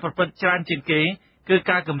ដែលប្រព្រឹត្តច្រើនជាងគេគឺ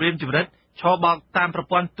ការគំរាមជំរិតឆោបបោកតាមប្រ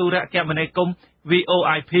ព័ន្ធទូរគមនាគមន៍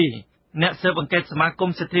VOIP អ្នកស៊ើបអង្កេតសមាគម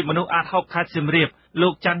សិទ្ធិមនុស្សអាត6ខេត្តសៀមរាបលោ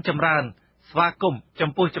កច័ន្ទចម្រើនស្វាគមន៍ចំ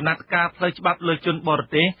ពោះចំណាត់ការផ្លូវច្បាប់លើជនបរ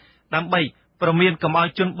ទេសដើម្បីព្រមានកុំឲ្យ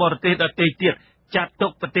ជនបរទេសដទៃទៀតចាត់ទុ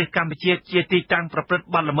កប្រទេសកម្ពុជាជាទីតាំងប្រព្រឹត្ត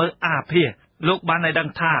បទល្មើសអាឃាតលោកបានឲ្យដឹង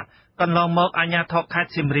ថាកន្លងមកអាជ្ញាធរខេត្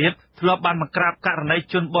តសៀមរាបធ្លាប់បានបង្ក្រាបករណី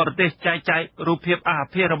ជនបរទេសចែកចាយរូបភាពអា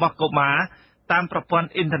ឃាតរបស់កុមារតាមប្រព័ន្ធ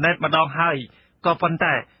អ៊ីនធឺណិតម្ដងហើយក៏ប៉ុន្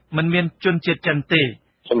តែមិនមានជនជាតិចិនទេ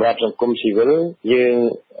សម្រាប់សង្គមស៊ីវិលយើង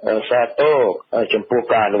សាទរចំពោះ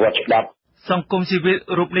ការអនុវត្តច្បាប់សង្គមស៊ីវិល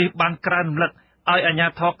រូបនេះបានក្រើនរំលឹកឲ្យអាជ្ញា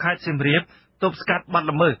ធរខេត្តសៀមរាបទប់ស្កាត់បទ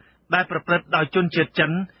ល្មើសដែលប្រព្រឹត្តដោយជនជាតិចិ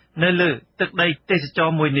ននៅលើទឹកដីទេសចរ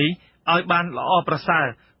មួយនេះឲ្យបានល្អប្រសើរ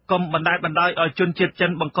កុំបណ្តែតបណ្តោយឲ្យជនជាតិចិ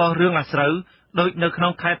នបង្ករឿងអាស្រូវដូចនៅក្នុ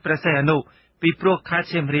ងខេត្តព្រះសីហនុពីព្រោះខេត្ត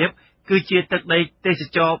សៀមរាបគឺជាទឹកដីទេស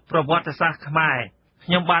ចរប្រវត្តិសាស្ត្រខ្មែរខ្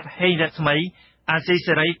ញុំបាទហេងរស្មីអាស៊ី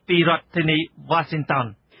សេរីពីរដ្ឋធានី Washington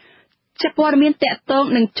ជាព័ត៌មានតកតង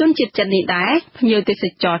នឹងជនជាតិចិននេះដែរភ្ញៀវទេស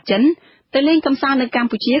ចរចិនទៅលេងកម្សាន្តនៅកម្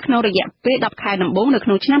ពុជាក្នុងរយៈពេល10ខែដំបូងនៅក្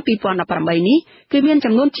នុងឆ្នាំ2018នេះគឺមាន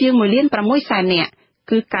ចំនួនជាង1,600,000 នាក់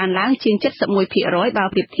គឺកើនឡើងជាង 71% បើ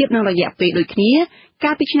ប្រៀបធៀបនឹងរយៈពេលដូចគ្នា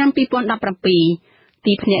កាលពីឆ្នាំ2017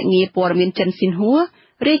ទីភ្នាក់ងារព័ត៌មានចិនស៊ីនហួរ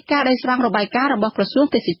រាយការណ៍ដោយស្វែងរករបាយការណ៍របស់ក្រសួង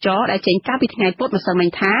ទេសចរដែលចេញកាលពីថ្ងៃពុធម្សិលមិញ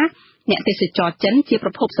ថាអ្នកទេសចរចិនជាប្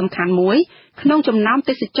រភពសំខាន់មួយក្នុងចំណោម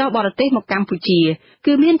ទេសចរបរទេសមកកម្ពុជា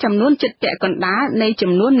គឺមានចំនួនជិតពាក់កណ្ដាលនៃ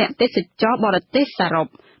ចំនួនអ្នកទេសចរបរទេសសរុប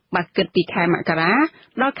បើគិតពីខែមករា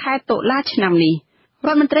ដល់ខែតុលាឆ្នាំនេះរ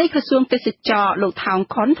ដ្ឋមន្ត្រីក្រសួងទេសចរលោកថោង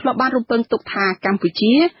ខុនធ្លាប់បានរំពឹងទុកថាកម្ពុ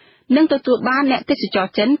ជានឹងទទួលបានអ្នកទេសចរ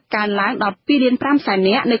ចិនកើនឡើងដល់ 2,500,000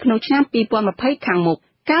 នាក់នៅក្នុងឆ្នាំ2020ខាងមុខ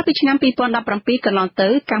កាលពីឆ្នាំ2017កន្លងទៅ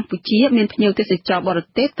កម្ពុជាមានភ្ញៀវទេសចរបរ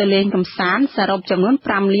ទេសទៅលេងកម្សាន្តសរុបចំនួន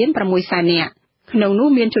 5,600,000 នាក់ក្នុងនោះ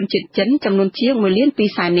មានជនជាតិចិនចំនួនជាង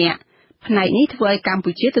 1,200,000 នាក់ផ្នែកនេះធ្វើឲ្យកម្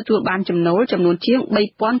ពុជាទទួលបានចំណូលចំនួនជាង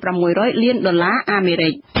 $3,600 លានអាមេរិ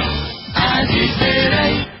ក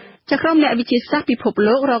ចក្រមអ្នកវិទ្យាសាស្ត្រពិភព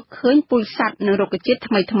លោករកឃើញពូជសត្វនិងរុក្ខជាតិ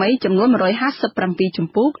ថ្មីៗចំនួន157ជំ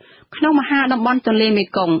ពូកក្នុងមហាតំបន់ទន្លេមេ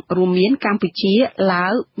គង្គរួមមានកម្ពុជាឡា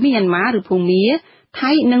វមីយ៉ាន់ម៉ាឬភូមា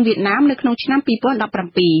ថៃនិងវៀតណាមនៅក្នុងឆ្នាំ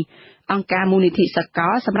2017អង្គការមូលនិធិសក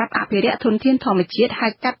លសម្រាប់អភិរក្សធនធានធម្មជាតិហៅ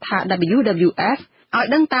កាត់ថា WWF ឲ្យ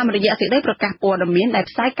ដឹងតាមរយៈសេចក្តីប្រកាសព័ត៌មានដែល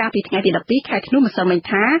ផ្សាយកាលពីថ្ងៃទី12ខែធ្នូម្សិលមិញ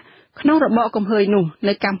ថាក្នុងរបបកំហើយនោះ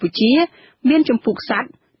នៅកម្ពុជាមានជំពូកសត្វ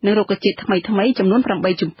និងរុក្ខជាតិថ្មីៗចំនួន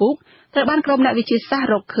8ជំពូកត្រូវបានក្រុមអ្នកវិទ្យាសាស្ត្រ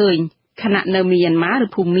រកឃើញខណៈនៅមីយ៉ាន់ម៉ាឬ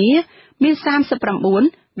ភូមាមាន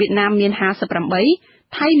39វៀតណាមមាន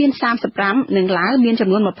58ថៃមាន35និងឡាវមានចំ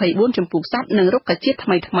នួន24ជំពូកសត្វនិងរុក្ខជាតិថ្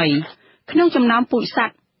មីៗក្នុងចំណោមពូជស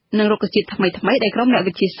ត្វនិងរុក្ខជាតិថ្មីៗដែលក្រុមអ្នក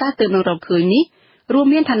វិទ្យាសាស្ត្រទើបនឹងរកឃើញនេះរួម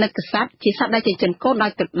មានថនិកសត្វជាសត្វដែលចិញ្ចឹមកូនដោ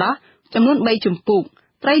យទឹកដោះចំនួន3ជំពូក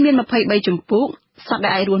ត្រីមាន23ជំពូកសត្វដែ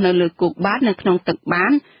លអាចរស់នៅលើគោកបាននិងក្នុងទឹកបា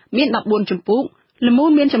នមាន14ជំពូកល្មូន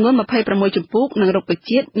មានចំនួន26ជំពូកនិងរុក្ខ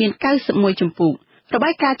ជាតិមាន91ជំពូករបា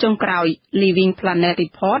យការណ៍ចុងក្រោយ Living Planet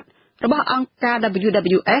Report របស់អង្គការ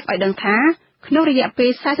WWF ឲ្យដឹងថាក្នុងរយៈពេល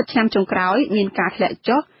40ឆ្នាំចុងក្រោយមានការធ្លាក់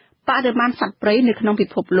ចុះបរិមាណសត្វព្រៃនៅក្នុងពិ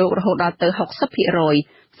ភពលោករហូតដល់ទៅ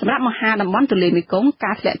 60% សម្រាប់មហាតំបន់ទន្លេមេគង្គ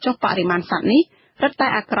ការធ្លាក់ចុះបរិមាណសត្វនេះរឹតតែ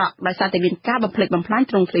អាក្រក់ដោយសារតែមានការបំផ្លិចបំផ្លាញ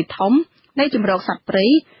ទ្រង់ទ្រាយធំនៃជម្រកសត្វព្រៃ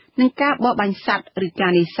និងការបរបាញ់សត្វឬកា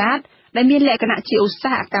រនេសាទដែលមានលក្ខណៈជាឧស្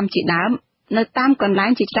សាហកម្មជាដើមនៅតាមកន្លែ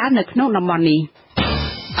ងជាច្រើននៅក្នុងតំបន់នេះ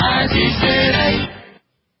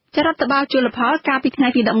រដ្ឋបាលជលផលកាលពីថ្ងៃ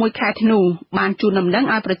ទី11ខែធ្នូបានជូនដំណឹង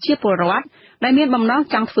ឲ្យប្រជាពលរដ្ឋដែលមានបំណង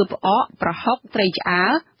ចង់ធ្វើផ្អកប្រហុកត្រីឆ្អើ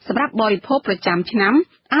រសម្រាប់បរិភោគប្រចាំឆ្នាំ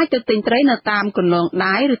អាចទៅទិញត្រីនៅតាមគន្លង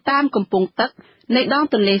ដាយឬតាមកំពង់ទឹកនៃដង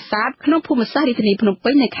ទន្លេសាបក្នុងភូមិសាស្ត្ររាជធានីភ្នំពេ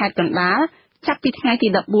ញនៅខេត្តកណ្ដាលចាប់ពីថ្ងៃទី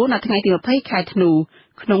14ដល់ថ្ងៃទី20ខែធ្នូ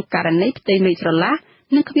ក្នុងករណីផ្ទៃមេឃស្រឡះ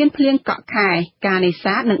និងគ្មានភ្លៀងកក់ខែការនេ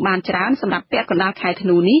សាទនឹងបានច្រើនសម្រាប់ពាក់កណ្ដាលខែធ្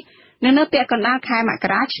នូនេះនិងនៅពាក់កណ្ដាលខែមក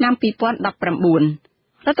រាឆ្នាំ2019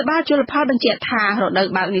 រដ្ឋបាលជលផលបញ្ជាក់ថារដូវ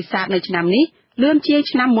បើកនេសាទនៅឆ្នាំនេះលឿនជាង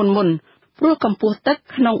ឆ្នាំមុនព្រោះកម្ពស់ទឹក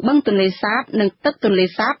ក្នុងបឹងទន្លេសាបនិងទឹកទន្លេ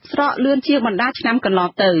សាបស្រកលឿនជាងបណ្ដាឆ្នាំកន្លង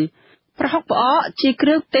ទៅប្រហុកផ្អកជាគ្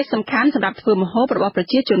រឿងទេសសំខាន់សម្រាប់ធ្វើម្ហូបរបស់ប្រ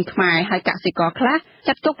ជាជនខ្មែរហើយកសិករខ្លះ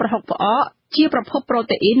ចាត់ទុកប្រហុកផ្អកជាប្រភពប្រូ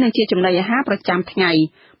តេអ៊ីននិងជាចំណីអាហារប្រចាំថ្ងៃ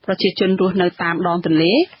ប្រជាជនរស់នៅតាមដងទន្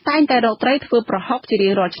លេតែងតែរកត្រីធ្វើប្រហុកជារៀ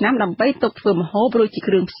ងរាល់ឆ្នាំដើម្បីទុកធ្វើម្ហូបរួចជា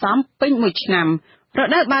គ្រឿងផ្សំពេញមួយឆ្នាំរ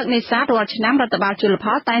ដូវបើកនេសាទរាល់ឆ្នាំរដ្ឋបាលជលផ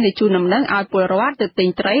លតែងតែជូនដំណឹងឲ្យពលរដ្ឋទៅទិញ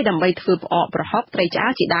ត្រីដើម្បីធ្វើផ្អកប្រហុកត្រីឆ្អើ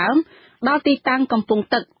រជាដើមដល់ទីតាំងកំពង់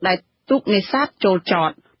ទឹកដែលទូកនេសាទចូលច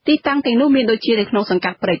តទីតាំងទាំងនោះមានដូចជានៅក្នុងសង្កា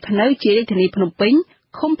ត់ព្រែកភ្នៅជារាជធានីភ្នំពេញ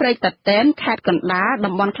ឃុំព្រែកតាតែនខេត្តកណ្ដាល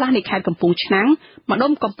តំបន់ខ្លះនៃខេត្តកំពង់ឆ្នាំងម្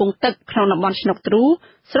ដុំកំពង់ទឹកក្នុងតំបន់ឆ្នុកទ្រូ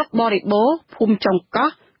ស្រុកបរិបូរភូមិចុងកោះ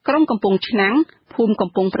ក្រុងកំពង់ឆ្នាំងភូមិកំ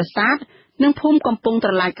ពង់ប្រាសាទនិងភូមិកំពង់ត្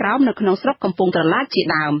រឡាចក្រោមនៅក្នុងស្រុកកំពង់ត្រឡាចជា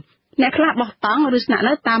ដើមអ្នកខ្លះបោះតង់ឬស្នាក់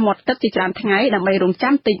នៅតាមមាត់ទឹកជាច្រើនថ្ងៃដើម្បីរង់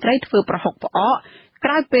ចាំទិញត្រីធ្វើប្រហុកផ្អកក្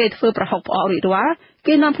រោយពេលធ្វើប្រហុកផ្អករួចរាល់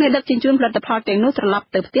គេនាំគ្នាដឹកជញ្ជូនផលិតផលទាំងនោះត្រឡប់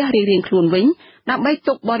ទៅផ្ទះរៀងៗខ្លួនវិញដើម្បី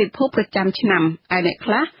ទុកបរិភោគប្រចាំឆ្នាំហើយអ្នក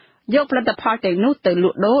ខ្លះយកផលិតផលទាំងនោះទៅល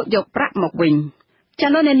ក់ដូរយកប្រាក់មកវិញចា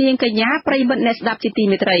លោកអ្នកនាងកញ្ញាប្រិយមិត្តអ្នកស្ដាប់ជាទី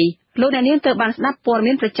មេត្រីលោកអ្នកនាងទៅបានស្ដាប់ព័ត៌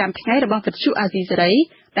មានប្រចាំថ្ងៃរបស់វិទ្យុអាស៊ីសេរី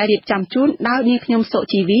ដែលរៀបចំជូនដោយនាងខ្ញុំសុ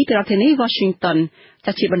ជីវីពីរដ្ឋធានី Washington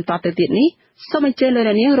ចាជាបន្តទៅទៀតនេះសូមអញ្ជើញលោក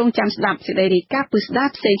អ្នកនាងរងចាំស្ដាប់សេចក្តីរាយការណ៍ពិស្ដា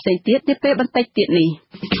ផ្សេងៗទៀតនាពេលបន្តិចទៀតនេះ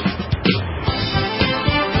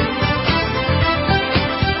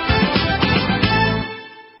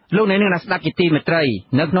លោកអ្នកនាងស្ដាប់ជាទីមេត្រី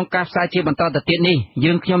នៅក្នុងការផ្សាយជាបន្តទៅទៀតនេះ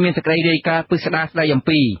យើងខ្ញុំមានសេចក្តីរាយការណ៍ពិស្ដាស្ដីអំ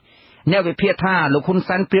ពីអ្នកវិភាគថាលោកហ៊ុន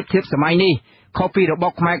សែនប្រៀបធៀបសម័យនេះខុសពីរប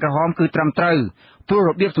បខ្មែរក្រហមគឺត្រឹមត្រូវព្រោះ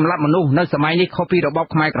របៀបសម្លាប់មនុស្សនៅសម័យនេះខុសពីរបប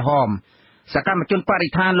ខ្មែរក្រហមសកម្មជនបរិ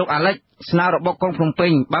ស្ថានលោកអាលិចស្នើរបបកុងភ្នំពេ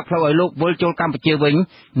ញបើកផ្លូវឲ្យលោកវិលចូលកម្ពុជាវិញ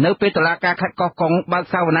នៅពេលតុលាការខេត្តកោះកុងបើក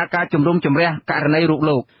សវនាការជំរុំជម្រះករណីរូប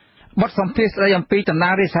លោកបទសម្ភាសន៍ស្ដីអំពីតំណា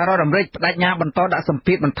ងរាជសហរដ្ឋអាមេរិកបដិញ្ញាបន្តដាក់សម្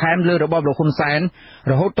ពាធបន្ថែមលើរបបលោកហ៊ុនសែន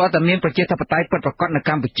រហូតទាល់តែមានប្រជាធិបតេយ្យពិតប្រាកដនៅ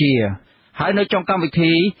កម្ពុជាហើយនៅtrongកម្មវិ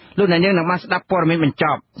ធីលោកអ្នកនាងនឹងបានស្ដាប់ព័ត៌មានបញ្ច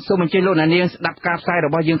ប់សូមអញ្ជើញលោកអ្នកនាងស្ដាប់ការផ្សាយរ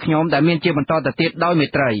បស់យើងខ្ញុំដែលមានជាបន្តទៅទៀតដោយមេ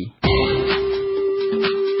ត្រី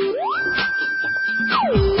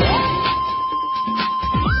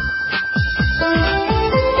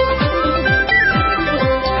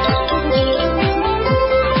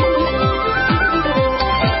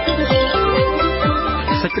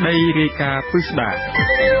សេចក្តីរាយការណ៍ពិស្ដា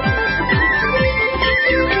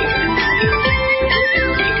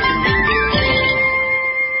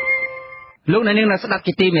លោកអ្នកនាងស្ដាប់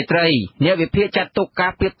ជាទីមេត្រីអ្នកវិភាគចាត់ទុកកា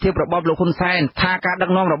រប្រៀបធៀបរបបលោកហ៊ុនសែនថាការដឹក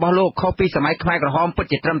នាំរបស់លោកខុសពីសម័យខ្មែរក្រហមពិត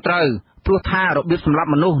ជាត្រឹមត្រូវព្រោះថារបៀបសម្លាប់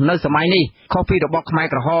មនុស្សនៅសម័យនេះខុសពីរបបខ្មែរ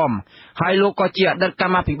ក្រហមហើយលោកក៏ជាអតីតក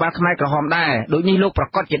ម្មាភិបាលខ្មែរក្រហមដែរដូចនេះលោកប្រ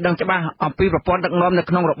កាសជាដឹងច្បាស់អំពីប្រព័ន្ធដឹកនាំនៅ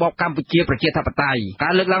ក្នុងរបបកម្ពុជាប្រជាធិបតេយ្យកា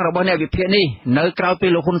រលើកឡើងរបស់អ្នកវិភាគនេះនៅក្រៅពេ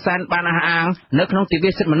លលោកហ៊ុនសែនបានអះអាងនៅក្នុងទិវា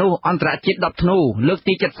សិទ្ធិមនុស្សអន្តរជាតិ10ធ្នូលើក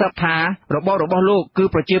ទី70ថារបបរបស់លោកគឺ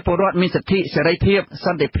ប្រជាពលរដ្ឋមានសិទ្ធិសេរីភាពស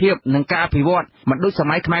ន្តិភាពនិងការអភិវឌ្ឍមិនដូចស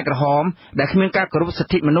ម័យខ្មែរក្រហមដែលគ្មានការគោរពសិ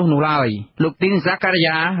ទ្ធិមនុស្សនោះឡើយលោកទីនហ្សាការី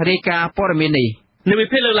យ៉ារាយការណ៍ព័ត៌មាននេះនិវិ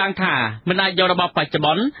ភាគលើកឡើងថាមិនអាចយករបបបច្ចុប្ប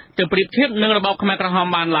ន្នទៅប្រៀបធៀបនឹងរបបខ្មែរក្រហម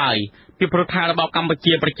បានឡើយពីព្រោះថារបបកម្ពុ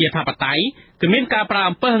ជាប្រជាធិបតេយ្យគឺមានការប្រើ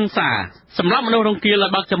អំពើហិង្សាសម្រាប់មនុស្សរងគាលឲ្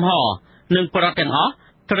យបើកចំហនិងប្រតិទាំងអស់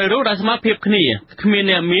ត្រូវរស់ដោយសមភាពគ្នាគ្មាន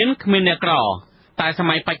អ្នកមានគ្មានអ្នកក្រតែស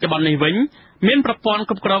ម័យបច្ចុប្បន្ននេះវិញមានប្រព័ន្ធ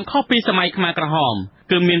គ្រប់គ្រងខុសពីសម័យខ្មែរក្រហម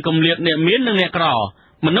គឺមានគម្លាតអ្នកមាននិងអ្នកក្រ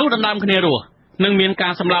មនុស្សដណ្ដើមគ្នារស់និងមានកា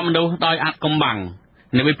រសម្លាប់មនុស្សដោយអាតកំបាំង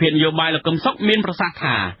និវិភាគនយោបាយលោកកឹមសុខមានប្រសាសន៍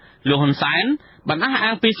ថាលោកហ៊ុនសែនបានអះអា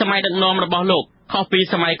ងពីសម័យដឹកនាំរបស់លោកខុសពី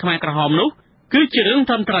សម័យខ្មែរក្រហមនោះគឺជារឿង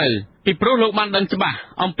ត្រឹមត្រូវពីព្រោះលោកបានដឹងច្បាស់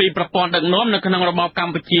អំពីប្រព័ន្ធដឹកនាំនៅក្នុងរបបក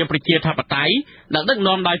ម្ពុជាប្រជាធិបតេយ្យដែលដឹក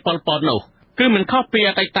នាំដោយប៉ុល ពតនោះគឺមិនខុសពី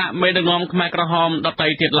អតីតមេដឹកនាំខ្មែរក្រហមដទៃ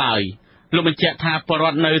ទៀតឡើយលោកបញ្ជាក់ថាពលរ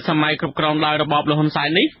ដ្ឋនៅសម័យគ្រប់គ្រងដោយរបបលោកហ៊ុនសែន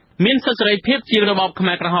នេះមានសិទ្ធិសេរីភាពជាងរបបខ្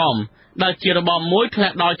មែរក្រហមដែលជារបបមួយធ្លា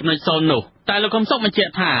ក់ដល់ចំណុចសូន្យនោះតែលោកកឹមសុខបញ្ជា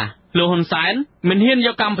ក់ថាលោកហ៊ុនសែនមិនហ៊ានយ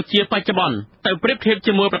កកម្ពុជាបច្ចុប្បន្នទៅប្រៀបធៀប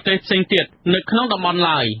ជាមួយប្រទេសផ្សេងទៀតនៅក្នុងតំបន់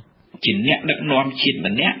ឡើយជាអ្នកដឹកនាំជាតិ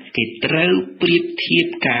ម្នាក់គេត្រូវប្រៀបធៀប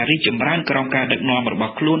ការរីកចម្រើនក្រោមការដឹកនាំរប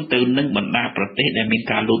ស់ខ្លួនទៅនឹងបណ្ដាប្រទេសដែលមាន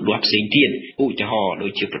ការលូតលាស់ផ្សេងទៀតឧទាហរណ៍ដូ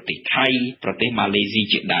ចជាប្រទេសថៃប្រទេសម៉ាឡេស៊ី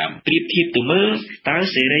ជាដើមប្រៀបធៀបទៅមើលតើ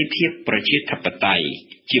សេរីភាពប្រជាធិបតេយ្យ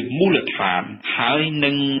ជាមូលដ្ឋានហើយនឹ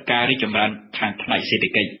ងការរីកចម្រើនខាងផ្នែកសេដ្ឋ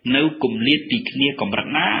កិច្ចនៅគម្លាតពីគ្នាកម្រិត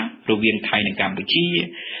ណារវាងថៃនិងកម្ពុជា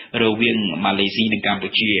រវាងម៉ាឡេស៊ីនិងកម្ពុ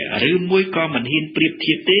ជាឬមួយក៏មិនហ៊ានប្រៀប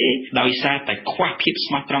ធៀបទេដោយសារតែខ្វះភាព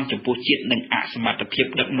ស្មោះត្រង់ចំពោះជាតិនិងអសមត្ថភាព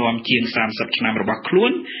ដឹកនាំជាង30ឆ្នាំរបស់ខ្លួ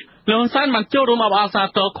នលោកហ៊ុនសែនបានចូលរួមអបអរសា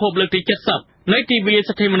ទរខួបលើកទី70នៃទិវា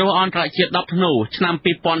សិទ្ធិមនុស្សអន្តរជាតិ10ធ្នូឆ្នាំ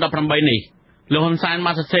2018នេះ លោកហ៊ុនសែន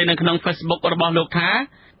បានសរសេរនៅក្នុង Facebook របស់លោកថា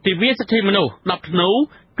ទិវាសិទ្ធិមនុស្ស10ធ្នូ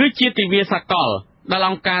គឺជាទិវាសកលដែល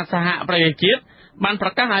អង្គការសហប្រជាជាតិបានប្រ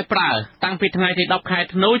កាសឲ្យប្រើតាំងពីថ្ងៃទី10ខែ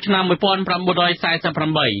ធ្នូឆ្នាំ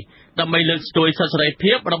1948ដើម្បីលើកស្ទួយសិទ្ធិសេរី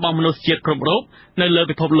ភាពរបស់មនុស្សជាតិគ្រប់រូបនៅលើ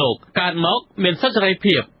ពិភពលោកកើតមកមានសិទ្ធិសេរី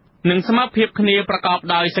ភាពនិងសមភាពគ្នាប្រកប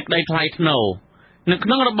ដោយសេចក្តីថ្លៃថ្នូរនៅក្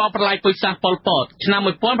នុងរបបប្រល័យពូជសាសន៍ប៉ុលពតឆ្នាំ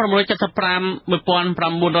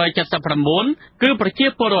1975-1979គឺប្រជា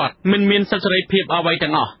ពលរដ្ឋមិនមានសិទ្ធិសេរីភាពអ្វី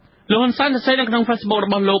ទាំងអស់លោកហ៊ុនសែនសរសេរនៅក្នុង Facebook រ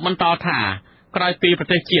បស់លោកបន្តថាក្រោយពីប្រ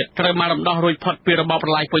ទេសជាតិត្រូវបានរំដោះរួចផុតពីរបបប្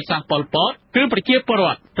រល័យពូជសាសន៍ប៉ុលពតគឺប្រជាពលរ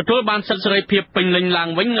ដ្ឋទទួលបានសិទ្ធិសេរីភាពពេញលេញឡើង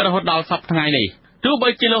វិញរហូតដល់សព្វថ្ងៃនេះទោះបី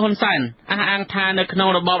ជាលោកហ៊ុនសែនអះអាងថានៅក្នុង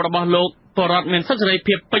របបរបស់លោកពលរដ្ឋមានសិទ្ធិសេរី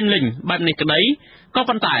ភាពពេញលេញបែបនេះក្តីក៏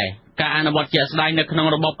ប៉ុន្តែការអនុវត្តជាក់ស្ដែងនៅក្នុង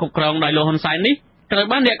របបគ្រប់គ្រងដោយលោកហ៊ុនសែននេះត្រូវ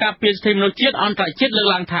បានអ្នកការពារសិទ្ធិមនុស្សជាតិអន្តរជាតិលើក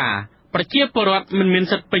ឡើងថាប្រជាពលរដ្ឋមិនមាន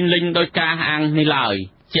សិទ្ធិពេញលេញដោយការអះអាងនេះឡើយ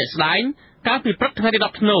ជាក់ស្ដែងកាលពីព្រឹកថ្ងៃទី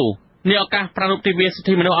10ធ្នូនាឱកាសប្រារព្ធទិវាសិទ្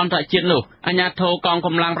ធិមនុស្សអន្តរជាតិនោះអាជ្ញាធរកងក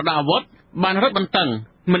ម្លាំងប្រដាប់អាវុធបានរឹតបន្តឹង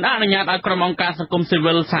មិនអនុញ្ញាតឲ្យក្រុមអង្គការសង្គមស៊ី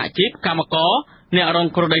វិលសហជីពកម្មករអ្នករង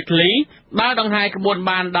គ្រោះដីធ្លីដើរដង្ហែក្បួន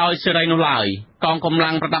បានដោយសេរីនោះឡើយកងកម្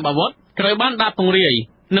លាំងប្រដាប់អាវុធត្រូវបានដាក់ពង្រាយ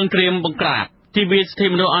និងត្រៀមបង្ក្រាបទិវាសិទ្ធិ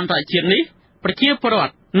មនុស្សអន្តរជាតិនេះប្រជាពលរ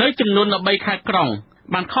ដ្ឋនៅចំនួន13ខេត្តក្រុង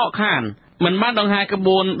បានខកខានមិនបានដង្ហែក្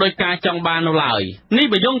បួនដោយការចង់បាននោះឡើយនេះ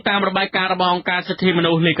បើយោងតាមរបាយការណ៍របស់អង្គការសិទ្ធិម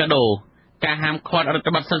នុស្សលីកាដូការហាមឃាត់រដ្ឋ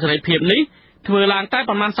បတ်សិទ្ធិសេរីភាពនេះធ្វើឡើងតែ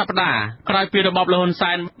ប្រមាណសប្តាហ៍ក្រោយពីរបបលហ៊ុន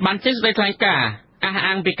សែនបានចេញសេចក្តីថ្លែងការណ៍អះ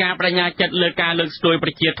អាងពីការបដិញ្ញាចិត្តលើការលើកស្ទួយប្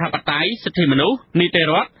រជាធិបតេយ្យសិទ្ធិមនុស្សនីតិ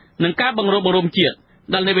រដ្ឋនិងការបង្រួបបង្រួមជាតិ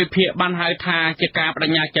ដែលនៃវិភាគបានហៅថាជាការបដិ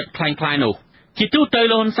ញ្ញាចិត្តคล้ายៗនោះជាទូទៅ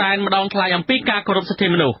លហ៊ុនសែនម្ដងថ្លែងអំពីការគោរពសិទ្ធិ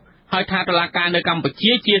មនុស្សហើយថាតុលាការនៅកម្ពុ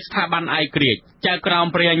ជាជាស្ថាប័នឯករាជ្យចៅក្រម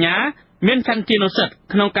ព្រះអាជ្ញាមានចន្ទានុសិទ្ធិ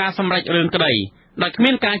ក្នុងការសម្រេចរឿងក្តីដោយគ្មា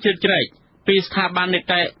នការជ្រៀតជ្រែកពីស្ថាប័ននី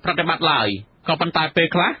តិប្រតិបត្តិឡើយក៏ប៉ុន្តែពេល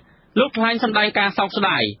ខ្លះលោកថ្លែងសម្ដែងការសោកស្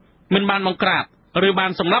ដាយមិនបានបង្ក្រាបឬបា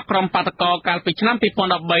នសម្លាប់ក្រុមបាតកោកាលពីឆ្នាំ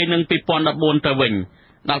2013និង2014ទៅវិញ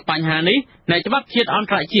ដល់បញ្ហានេះអ្នកច្បាប់ជាតិអន្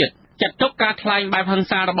តរជាតិចាត់ទុកការថ្លែងបែបហិង្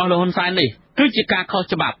សារបស់លោកហ៊ុនសែននេះគឺជាការខុស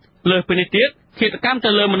ច្បាប់លើសពីនេះទៀតឃាតកម្មទៅ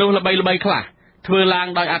លើមនុស្សល្បីៗខ្លះធ្វើឡើង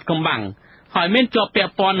ដោយអាថ៌កំបាំងហើយមានជាប់ពា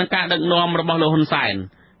ក់ព័ន្ធនឹងការដឹកនាំរបស់លោកហ៊ុនសែន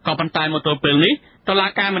ក៏ប៉ុន្តែមកទល់ពេលនេះតុលា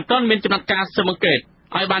ការមិនទាន់មានចំណាត់ការស៊ើបអង្កេត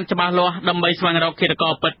ឲ្យបានច្បាស់លាស់ដើម្បីស្វែងរកឃាតក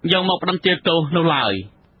រពិតយកមកផ្តន្ទាទោសនោះឡើយ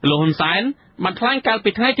លោកហ៊ុនសែនបានថ្លែងកាលពី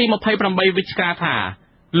ថ្ងៃទី28វិច្ឆិកាថា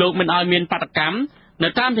លោកមិនឲ្យមានបាតកម្មនៅ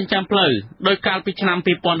តាមចិញ្ចើមផ្លូវដោយកាលពីឆ្នាំ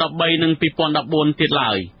2013និង2014ទៀត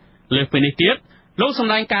ឡើយលើសពីនេះទៀតលោកស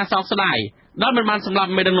ម្ដែងការសោកស្ដាយដែលមិនបានសម្លា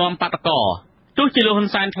ប់មេដឹកនាំបាតកោទោះជាលោកហ៊ុន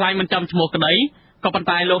សែនថ្លែងមិនចំឈ្មោះក្តីក៏ប៉ុន្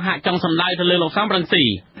តែលោកហាក់ចង់សម្ដៅទៅលើលោកសំរងស៊ី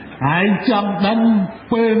ហើយចង់ដឹង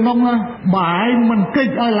ពេលនោះបើឯងមិនគិត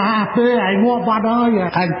ឲ្យឡាទេឯងងាប់បាត់ហើយ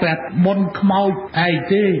ឯងប្រាប់មុនខ្មោចឯង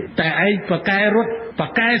ទេតែឯងប្រកែរត់ប្រ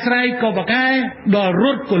កែស្រែកក៏ប្រកែដល់រ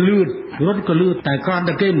ត់ក៏លឿនតែគ្រាន់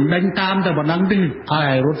តែគេមិនដេញតាមតែប៉ុណ្ណឹងទេហើ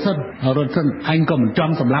យរត់សិនឯងក៏មិនច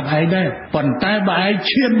ង់សម្លាប់ឯងដែរប៉ុន្តែបើឯង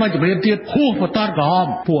ឈានមកជំរាបទៀតហួសបន្តក្រហម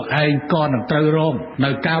ពួកឯងក៏នឹងត្រូវរងនៅ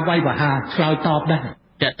ការវាយប្រហារឆ្លើយតបដែរ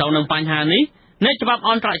តើតើនឹងបញ្ហានេះអ្នកច្បាប់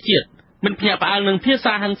អន្តរជាតិមិនភ្ញាក់ផ្អើលនឹងភា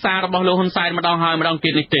សាហិង្សារបស់លោកហ៊ុនសែនម្ដងហើយម្ដងទៀ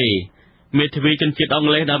តនេះទេមេធាវីជនជាតិអង់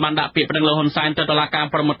គ្លេសដែលបានដាក់ពាក្យប្តឹងលោកហ៊ុនសែនទៅតុលាការ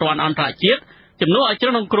ព្រហ្មទណ្ឌអន្តរជាតិជំនួសឲ្យជ្រុ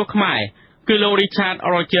លក្នុងគ្រោះខ្មែរគឺលោក Richard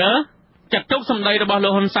Roger ចាត់ទុកសម្ដីរបស់លោ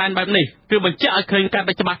កហ៊ុនសែនបែបនេះគឺបញ្ជាក់ឲ្យឃើញកាន់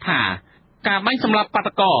តែច្បាស់ថាការបាញ់សម្លាប់បាត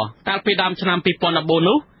កោកាលពីដើមឆ្នាំ2014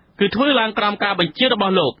នោះគឺធ្វើឡើងក្រោមការបញ្ជារប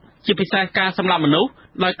ស់លោកជាពិសេសការសម្លាប់មនុស្ស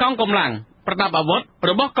ដោយកងកម្លាំងប្រដាប់អាវុធ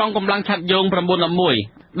របស់កងកម្លាំងឆ័ត្រយង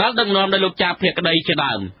911ដែលដឹកនាំដោយលោកចាភក្តីជា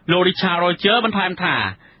ដើមលោក Richard Roger បន្ថែមថា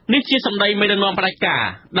នេះជាសម្ដីមេដឹកនាំផ្ដាច់ការ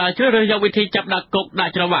ដែលជ្រើសរើសយកវិធីចាប់ដាក់គុកដា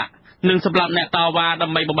ក់ច្រវាក់និងសម្លាប់អ្នកតវ៉ាដើ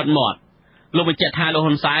ម្បីបំបិទមាត់លោកបញ្ជាក់ថាលោក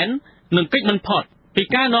ហ៊ុនសែននឹងគេចមិនផុតពី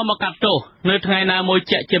ការនាំមកកាត់ទោសនៅថ្ងៃណាមួយ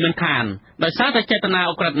ជាក់ជាមិនខានដោយសារតែចេតនា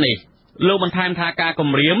អក្រិតនេះលោកបន្ថែមថាការគំ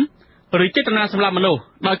រាមឬចេតនាសម្លាប់មនុស្ស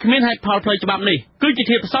ដោយគ្មានហេតុផលផ្លូវច្បាប់នេះគឺជា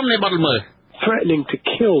ធាតុផ្សំនៃបទល្មើសthreatening to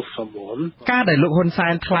kill someone ការដែលលោកហ៊ុនសែ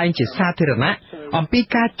នថ្លែងជាសាធារណៈអំពី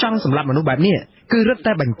ការចង់សម្លាប់មនុស្សបែបនេះគឺរឹត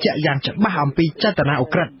តែបញ្ជាក់យ៉ាងច្បាស់អំពីចេតនាអ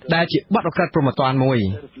ក្រិតដែលជាបទអក្រិតព្រហ្មទណ្ឌមួយ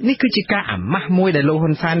នេះគឺជាការអាម៉ាស់មួយដែលលោក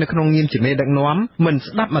ហ៊ុនសែននៅក្នុងនាមជាមេដឹកនាំមិន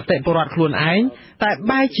ស្ដាប់មតិពលរដ្ឋខ្លួនឯងតែ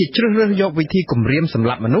បែរជាជ្រើសរើសយកវិធីគំរាមសម្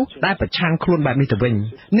លាប់មនុស្សដែលប្រឆាំងខ្លួនបែបនេះទៅវិញ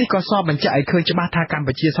នេះក៏សបញ្ជាក់ឲ្យឃើញច្បាស់ថាកម្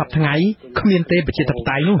ពុជាសពថ្ងៃគ្មានទេប្រជាធិប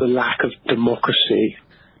តេយ្យនោះ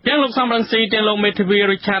ទាំងលោកសំរងស៊ីទាំងលោកមេធាវី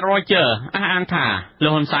Richard Roger អះអាងថាលោ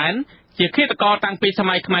កហ៊ុនសែនជាឃាតករតាំងពីស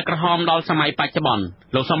ម័យខ្មែរក្រហមដល់សម័យបច្ចុប្បន្ន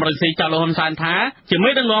លោកសំរងស៊ីចោទលោកហ៊ុនសែនថាជាមេ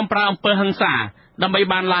ដឹកនាំប្រើអំពើហិង្សាដើម្បី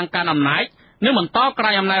បានឡើងកាន់អំណាច នឹងបន្តក្រោ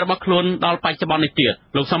យអំណាចរបស់ខ្លួនដល់បច្ចុប្បន្ននេះទៀត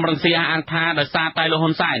លោកសំរងស៊ីអះអាងថាដោយសារតែលោក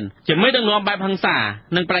ហ៊ុនសែនជាមេដឹកនាំបែបហិង្សា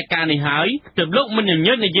និងប្រតិការនេះហើយទើបលោកមិនញ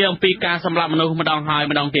ញើតនិយាយអំពីការសម្លាប់មនុស្សម្ដងហើយ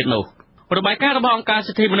ម្ដងទៀតនោះរបាយការណ៍របស់អង្គការ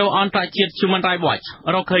សិទ្ធិមនុស្សអន្តរជាតិ Human Rights Watch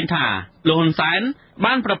រកឃើញថាលោកហ៊ុនសែន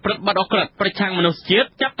បានប្រព្រឹត្តបទឧក្រិដ្ឋប្រឆាំងមនុស្សជាតិ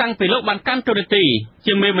ចាប់តាំងពីលោកបានកាន់តួនាទី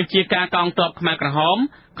ជាមេបញ្ជាការកងទ័ពខ្មែរក្រហម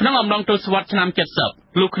ក្នុងអំឡុងទសវត្សរ៍ឆ្នាំ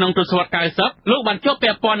70លោកក្នុងទសវត្សរ៍90លោកបានជាប់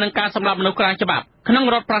ពាក់ព័ន្ធនឹងការសម្លាប់មនុស្សក្រៅច្បាប់ក្នុង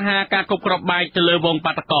រដ្ឋប្រហារការគប់គ្រាប់បែកទៅលើវង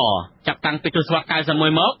បាតកោចាប់តាំងពីទសវត្សរ៍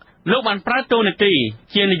91មកលោកបានប្រើតួនាទី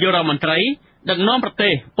ជានាយករដ្ឋមន្ត្រីដឹកនាំប្រទេ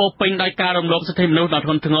សពោពេញដោយការរំលោភសិទ្ធិមនុស្សដ៏ធ្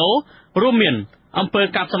ងន់ធ្ងររួមមានអំពើ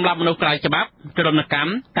កាប់សម្លាប់មនុស្សក្រៅច្បាប់ទរណកម្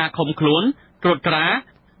មការឃុំខ្លួនត្រួតត្រា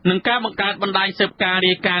និងការបង្កើតបណ្ដាញស៊ើបការ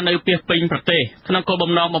រាយការណ៍នៅពាសពេញប្រទេសក្នុងគោល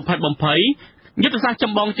បំណងបំផិតបំភ័យយុទ្ធសាស្ត្រច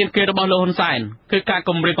ម្បងជាងគេរបស់លោកហ៊ុនសែនគឺការ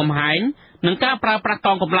គំរាមកំហែងនិងការប្រើប្រាស់ក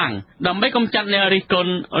ងកម្លាំងដើម្បីកម្ចាត់អ្នករិះគ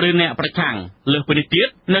ន់ឬអ្នកប្រឆាំងលើសពីនេះទៀត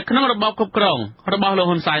នៅក្នុងរបបគ្រប់គ្រងរបស់លោក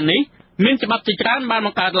ហ៊ុនសែននេះមានច្បាប់ជាច្រើនបានប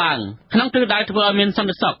ង្កើតឡើងក្នុងទិសដៅធ្វើឲ្យមានសន្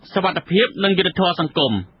តិសុខសុវត្ថិភាពនិងយុត្តិធម៌សង្គ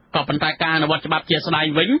មក៏ប៉ុន្តែការអនុវត្តច្បាប់ជាស្ដែង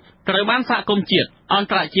វិញត្រូវបានសហគមន៍ជាតិអន្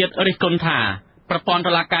តរជាតិរិះគន់ថាប្រព័ន្ធ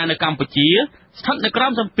តុលាការនៅកម្ពុជាស្ថិតនៅក្រោ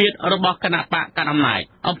មសម្ពាធរបស់គណៈបកកណ្ដាលអំណាច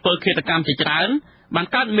អំពើឃាតកម្មជាច្រើនបាន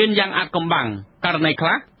កើតមានយ៉ាងអាថ៌កំបាំងករណីខ្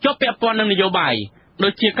លះជាប់ពាក់ព័ន្ធនឹងនយោបាយដូ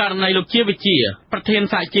ចជាករណីលោកជាវិជាប្រធាន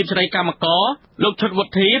សហជីពសេរីកម្មករលោកឈុតវុ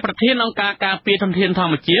ធីប្រធានអង្គការការពារធនធានធ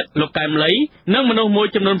ម្មជាតិលោកកែមលីនិងមនុស្សមួយ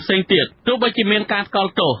ចំនួនផ្សេងទៀតទោះបីជាមានការស្គា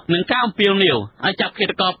ល់ទោសនិងការអំពាវនាវឲ្យចាប់ឃា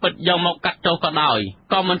តករពិតយកមកកាត់ទោសក៏ដោយ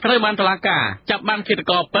ក៏មិនត្រូវបានតុលាការចាប់បានឃាត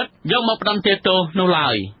ករពិតយកមកផ្ដន្ទាទោសនោះឡើ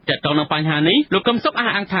យតែទៅនឹងបញ្ហានេះលោកកឹមសុខអះ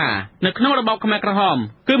អាងថានៅក្នុងរបបខ្មែរក្រហម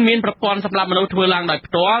គឺមានប្រព័ន្ធសម្រាប់មនុស្សធ្វើឡើងដោយ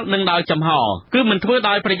ផ្ទាល់និងដោយចំហគឺមិនធ្វើ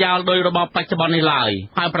ដោយប្រយោលដោយរបបបច្ចុប្បន្ននេះឡើយ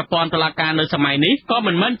ហើយប្រព័ន្ធតុលាការនៅសម័យនេះក៏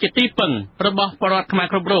មិនមែនជាទីពឹងរបស់ប្រជាពលរដ្ឋខ្មែរ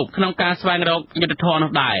គ្រប់រូបក្នុងការស្វែងរកយុត្តិធម៌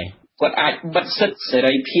នោះដែរគាត់អាចបិទសិទ្ធិសេ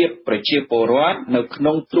រីភាពប្រជាពលរដ្ឋនៅក្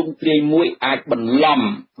នុងទ្រង់ទ្រាយមួយអាចបន្លំ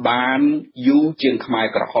បានយូរជាងខ្មែរ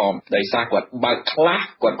ក្រហមដោយសារគាត់បើកខ្លះ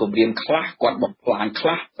គាត់គំរាមខ្លះគាត់បំផ្លាញខ្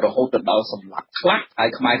លះរហូតទៅដល់សម្លាប់ខ្លះហើយ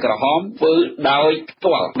ខ្មែរក្រហមធ្វើដោយផ្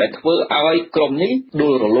ទាល់ដែលធ្វើឲ្យក្រុមនេះដួ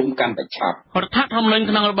លរលំកាន់តែឆាប់រដ្ឋធម្មនុញ្ញ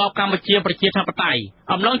ក្នុងរបបកម្ពុជាប្រជាធិបតេយ្យ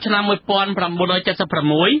អំឡុងឆ្នាំ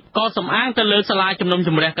1976ក៏សំអាងទៅលើសាលាជំនុំជ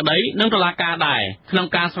ម្រះក្តីនិងតុលាការដែរក្នុង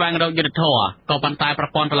ការស្វែងរកយុត្តិធម៌ក៏ប៉ុន្តែប្រ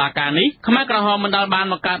ព័ន្ធតុលាការនេះខ្មែរក្រហមមិនដែលបាន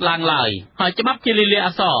បង្កើតឡើងឡើយហើយច្បាប់ជាលិលាអ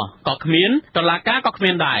ក្សរក៏គ្មានតុលាការក៏គ្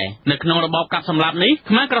មានដែរនៅក្នុងរបបកាប់សម្លាប់នេះ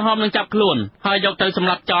ខ្មែរក្រហមនឹងចាប់ខ្លួនហើយយកទៅសម្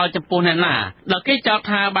លាប់ចោលចំពោះអ្នកណាដែលគេចោទ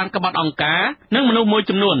ថាបានក្បត់អង្គការនិងមនុស្សមួយ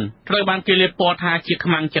ចំនួនត្រូវបានគេលាបពណ៌ថាជាខ្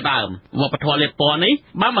មាំងជាដើមវប្បធម៌លាបពណ៌នេះ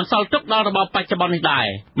បានបន្សល់ទុកដល់របបបច្ចុប្បន្ននេះដែរ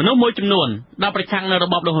មនុស្សមួយចំនួនដែលប្រឆាំងនៅរ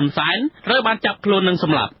បបលោកហ៊ុនសែនត្រូវបានចាប់ខ្លួននិងស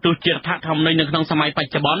ម្លាប់ទោះជារដ្ឋធម្មនុញ្ញនៅក្នុងសម័យប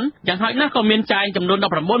ច្ចុប្បន្នយ៉ាងហោចណាស់ក៏មានចែងចំនួន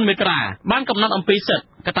19មាត្រាបានកំណត់អំពីសិទ្ធិ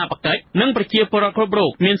កាតព្វកិច្ចនិងប្រជាពលរដ្ឋគ្រប់រូប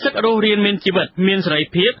មានសិទ្ធិរស់រានមានជីវិតមានសេរី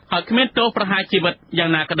ភាពហើយគ្មានទោសប្រហារជីវិតយ៉ាង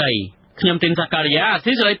ណាក្តីខ្ញុំទីនសាការីយ៉ាអ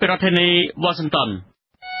ស៊ីសេរីពីរដ្ឋធានីវ៉ាស៊ីនតោន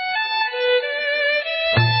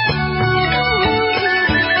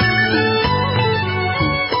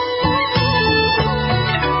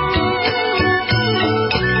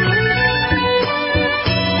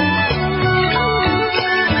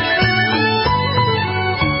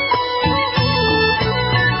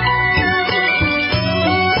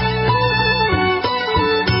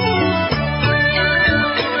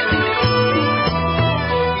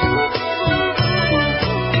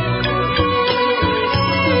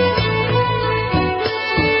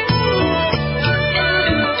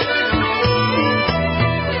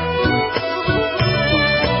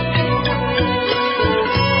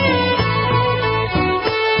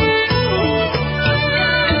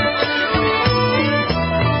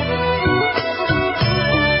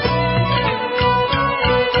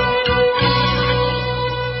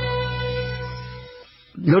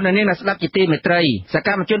លោកអ្នកនាងស្ដាប់ជាទីមេត្រីសក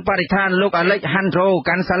ម្មជនបរិស្ថានលោកអាឡិចហាន់ដ្រូ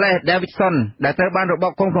កាន់សាឡេសដេវីតសុនដែលត្រូវបានរប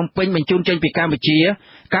បក្រុងភ្នំពេញបញ្ជូនចេញពីកម្ពុជា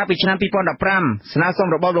កាលពីឆ្នាំ2015ស្នើសុំ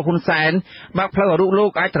របបលោកហ៊ុនសែនបើកផ្លូវឲ្យលោ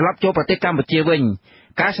កអាចត្រឡប់ចូលប្រទេសកម្ពុជាវិញ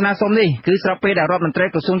ការស្នើសុំនេះគឺស្របពេលដែលរដ្ឋមន្ត្រី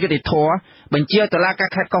ក្រសួងយុតិធម៌បញ្ជាតុលាការ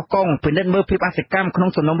ខេត្តកោះកុងពិនិត្យមើលភាពអសកម្មក្នុង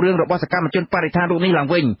សំណុំរឿងរបស់សកម្មជនបរិស្ថានរូបនេះឡើង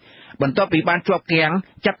វិញបន្ទាប់ពីបានជាប់គាំង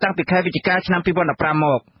ចាប់តាំងពីខែវិច្ឆិកាឆ្នាំ2015ម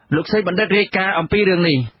កលោកស្រីបណ្ឌិតរាយការណ៍អំពីរឿង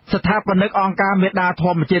នេះស្ថាបនិកអង្គការមេដាធ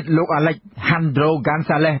ម្មជាតិលោកអាឡិចហាន់ដ្រូកាន់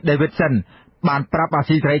សាឡេសដេវីតសុនបានប្រាប់អា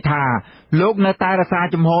ស៊ីសេរីថាលោកនៅតែរក្សា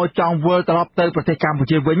ជំហរចង់វិលត្រឡប់ទៅប្រទេសកម្ពុ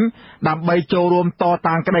ជាវិញដើម្បីចូលរួមត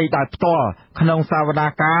តាំងក្តីដោយផ្ទាល់ក្នុងសវនា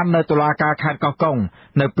ការនៅតុលាការខេត្តកោះកុង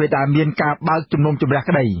នៅពេលដែលមានការបើកជំនុំជម្រះ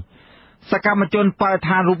ក្តីសកម្មជនបរិស្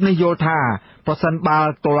ថានរូបនេះយល់ថាប្រសិនបើ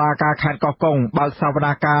តុលាការខេត្តកោះកុងបើកសវ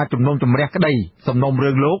នាការជំនុំជម្រះក្តីសំណុំ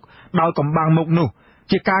រឿងលោកដោយកំបាំងមុខនោះ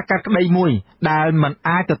ជាការកាត់ក្តីមួយដែលមិន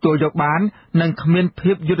អាចទទួលយកបាននិងគ្មាន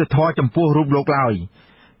ភាពយុត្តិធម៌ចំពោះរូបលោកឡើយ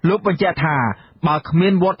លោកបញ្ជាក់ថាបើគ្មា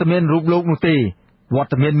នវត្តមានរូបលោកនោះទេវត្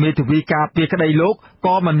តមានមេធាវីការពារក្តីលោក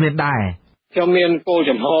ក៏មិនមានដែរខ្ញុំមានគោល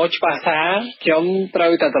ចំហច្បាស់ថាខ្ញុំត្រូ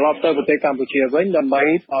វតែត្រឡប់ទៅប្រទេសកម្ពុជាវិញដើម្បីត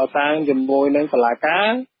តាំងជាមួយនឹងតុលាកា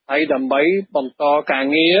រហើយដើម្បីបន្តការ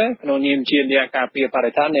ងារក្នុងនាមជាអ្នកការពារប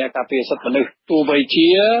រិស្ថានអ្នកការពារសិទ្ធិមនុស្សទោះបីជា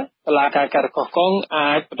តុលាការកាត់កោះកុង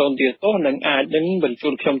អាចបន្តទៀតទោសនិងអាចនឹងបញ្ជូ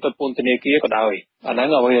នខ្ញុំទៅពន្ធនាគារក៏ដោយអាហ្នឹង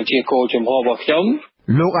អ្វីជាគោលចំហរបស់ខ្ញុំ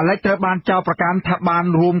លោកអាឡិចត្រូវបានចោទប្រកាន់ថាបាន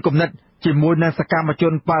រួមគំនិតជាមួយនឹងសកម្មជ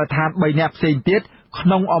នបរិស្ថាន3នាក់ផ្សេងទៀតក្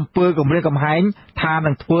នុងអំពើគំរាមកំហែងថា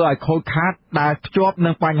នឹងធ្វើឲ្យខូចខាតដែលភ្ជាប់នឹ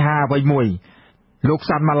ងបញ្ហាអ្វីមួយលោក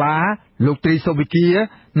សាន់ម៉ាឡាលោកត្រីសូវិគា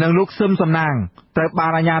និងលោកសឹមសំណាងត្រូវបា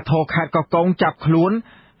នអាជ្ញាធរខេត្តកោះកុងចាប់ខ្លួន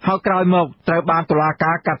ហើយក្រោយមកត្រូវបានតុលា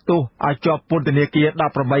ការកាត់ទោសឲ្យជាប់ពន្ធនាគារ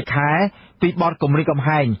18ខែពីបទគំរាមកំ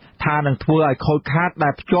ហែងថានឹងធ្វើឲ្យខូចខាតដែ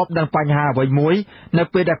លភ្ជាប់នឹងបញ្ហាអ្វីមួយនៅ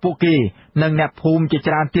ពេលដែលពួកគេនិងអ្នកភូមិជា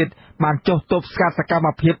ច្រើនទៀតបានចុះទប់ស្កាត់សកម្ម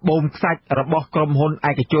ភាពបូមខ្សាច់របស់ក្រុមហ៊ុន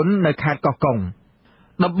ឯកជននៅខេត្តកោះកុង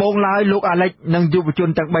ដំបូងឡើយលោកអាឡិចនិងយុវជន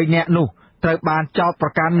ទាំង3នាក់នោះត្រូវបានចោទប្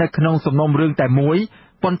រកាន់នៅក្នុងសំណុំរឿងតែមួយ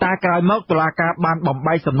ប៉ុន្តែក្រោយមកតុលាការបានបំ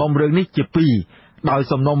បែកសំណុំរឿងនេះជាពីរដោយ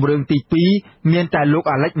សំណុំរឿងទី2មានតែលោក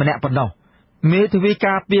អាឡិចម្នាក់ប៉ុណ្ណោះមេធាវី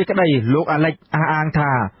ការពារក្តីលោកអាឡិចអះអាង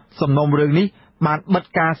ថាសំណុំរឿងនេះបានបិទ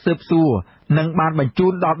ការស៊ើបសួរនិងបានបញ្ជូ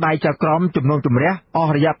នដល់ដៃចៅក្រមជំនុំជម្រះអ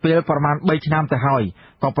ស់រយៈពេលប្រមាណ3ឆ្នាំទៅហើយ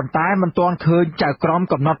ក៏ប៉ុន្តែមិនទាន់ឃើញចៅក្រម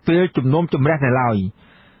កំណត់ពេលជំនុំជម្រះនៅឡើយ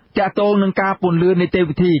ចាក់តងនឹងការពន្លឿននីតិ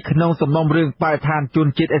វិធីក្នុងសំណុំរឿងបរិស្ថានជន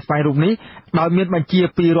ជាតិអេស្ប៉ាញរូបនេះដោយមានបញ្ជា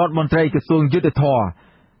ពីរដ្ឋមន្ត្រីក្រសួងយុទ្ធភ័ព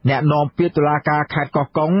អ្នកនាំពាក្យតុលាការខេត្តកោះ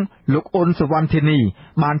កុងលោកអ៊ុនសវណ្ណធានី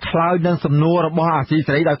បានឆ្លើយនឹងសំណួររបស់អាស៊ី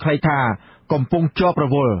សេរីដោយខ្លីថាកំពុងជាប់រ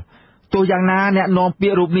វល់ទោះយ៉ាងណាអ្នកនាំពា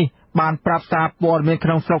ក្យរូបនេះបានប្រាប់សារព័ត៌មានក្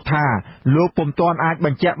នុងស្រុកថាលោកពុំទាន់អាចប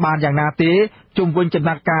ញ្ជាក់បានយ៉ាងណាទេជុំវិញចំ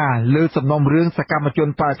ណាត់ការលើសំណុំរឿងសកម្មជន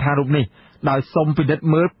បរិស្ថានរូបនេះដោយសូមពិនិត្យ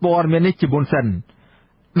មើលព័ត៌មាននេះជាមុនសិន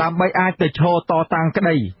ដើម្បីអាចទៅឈរតតាំងក្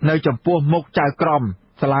តីនៅចំពោះមុខចៅក្រម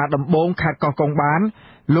សាលាដំបងខេត្តកោះកុងបាន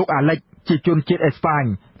លោកអាឡិចជាជនជាតិអេស្ប៉ាញ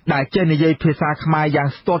ដែលចេះនិយាយភាសាខ្មែរយ៉ាង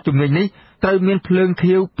ស្ទាត់ជំនាញនេះត្រូវមានភ្លើង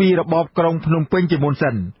ខៀវពីរបបក្រុងភ្នំពេញជាមុនសិ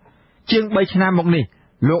នជាង3ឆ្នាំមកនេះ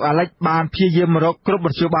លោកអាឡិចបានព្យាយាមរកគ្រប់ម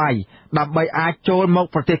ធ្យោបាយដើម្បីអាចចូលមក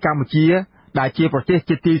ប្រទេសកម្ពុជាដែលជាប្រទេស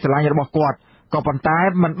ជាទីស្រឡាញ់របស់គាត់ក៏ប៉ុន្តែ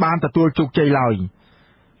មិនបានទទួលជោគជ័យឡើយ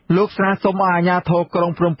លោកស្នើសុំឲ្យអាជ្ញាធរក្រុ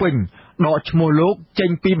ងភ្នំពេញដកឈ្មោះលោកចេញ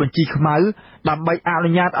ពីបញ្ជីខ្មៅដើម្បីអនុ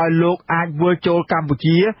ញ្ញាតឲ្យលោកអាចវិលចូលកម្ពុ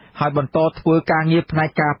ជាហើយបន្តធ្វើការងារផ្នែក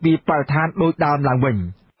ការពារបរិស្ថានដូចដើមឡើងវិញ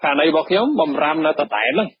ករណីរបស់ខ្ញុំបំរាមនៅដដែល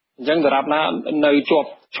ហ្នឹងអញ្ចឹងសម្រាប់ណានៅជាប់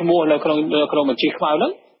ឈ្មោះនៅក្នុងបញ្ជីខ្មៅហ្នឹ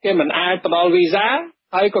ងគេមិនអាចផ្ដល់វីសា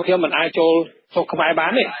ហើយក៏ខ្ញុំមិនអាចចូលស្រុកខ្មែរបា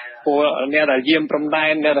នទេព្រោះអ្នកដែលយាមព្រំដែ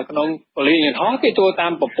នអ្នកដែលក្នុងប៉ូលីសយន្តហោះគេចូលតា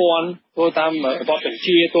មប្រព័ន្ធចូលតាមរបបបញ្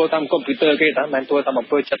ជាចូលតាមកុំព្យូទ័រគេតែមិនចូលតាមអំ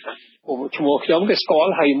ពើចិត្តណាឈ្មោះខ្ញុំគេស្គា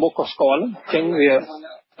ល់ហើយមុខក៏ស្គាល់អញ្ចឹងវា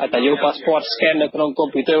តែយក passport scan នៅក្នុងកុំ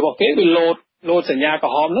ព្យូទ័ររបស់គេវាលោតសញ្ញាក្រ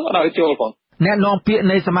ហមហ្នឹងឲ្យចូលផងអ្នកនាំពាក្យ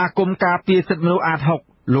នៃសមាគមការពារសិទ្ធិមនុស្សអាត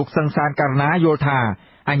6លោកសង្សានករណាយល់ថា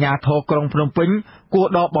អាជ្ញាធរក្រុងភ្នំពេញគួរ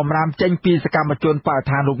ដកបំរាមចេញពីសកម្មជនបរិស្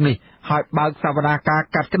ថានរូបនេះហើយបើកសវនាការ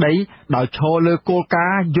កាត់ក្តីដោយឈរលើគោលកា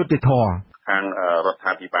រណ៍យុត្តិធម៌ខាងរដ្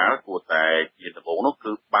ឋាភិបាលគួរតែជាដំបូងនោះ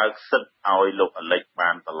គឺបើកសិទ្ធិឲ្យលោកអាឡិចបា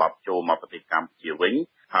នត្រឡប់ចូលមកប្រទេសកម្ពុជាវិញ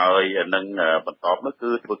ហើយនឹងបន្តនោះ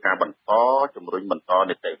គឺធ្វើការបន្តជំរុញបន្ត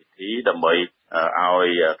នីតិវិធីដើម្បីឲ្យ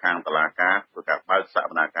ខាងតុលាការធ្វើការបើកស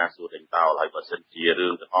វនាការសួរដេញដោលហើយបើសិនជារឿ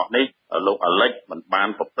ងទាំងអស់នេះលោកអាឡិចមិនបាន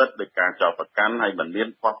ប្រព្រឹត្តដោយការចោទប្រកាន់ហើយមិនមាន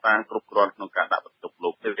ភស្តុតាងគ្រប់គ្រាន់ក្នុងការដាក់បន្ទុកលោ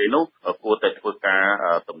កទេនោះគួរតែធ្វើការ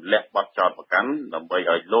ទម្លាក់បទចោទប្រកាន់ដើម្បី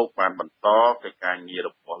ឲ្យលោកបានបន្តកិច្ចការងាររ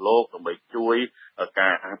បស់លោកដើម្បីជួយកា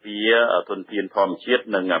រការពារធនធានធម្មជាតិ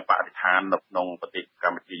និងបរិស្ថាននៅក្នុងប្រទេសក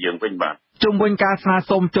ម្ពុជាយើងវិញបាទជុំវិញការស្នើ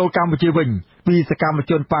សុំចូលកម្ពុជាវិញពីសកម្ម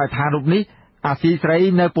ជនបរិស្ថានរូបនេះអាស៊ីសេរី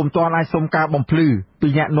នៅពុំទាន់អាចសុំការបំភ្លឺពី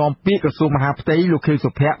អ្នកនាំពាក្យក្រសួងមហាផ្ទៃលោកខៀវ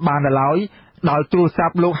សុភ័ក្របាននៅឡើយដោយទូរស័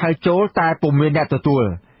ព្ទលោកហៅចូលតែពុំមានអ្នកទទួល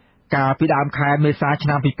កាលពីដើមខែមេសាឆ្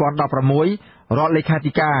នាំ2016រដ្ឋលេខា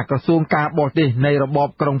ធិការក្រសួងការបរទេសនៃរបប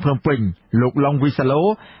ក្រុងភ្នំពេញលោកឡុងវីសាឡូ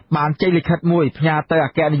បានចេញលិខិតមួយផ្ញើទៅអ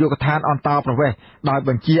គ្គនាយកដ្ឋានអន្តរប្រវេសន៍ដោយប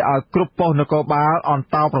ញ្ជាឲ្យគ្រប់ប៉ុស្តិ៍នគរបាលអន្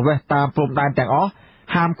តរប្រវេសន៍តាមព្រំដែនទាំងអស់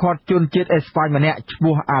ហាមឃាត់ជនជាតិអេស្ប៉ាញម្នាក់ឈ្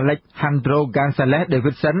មោះ Alejandro Gonzalez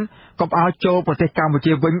Davidson កុំឲ្យចូលប្រទេសកម្ពុ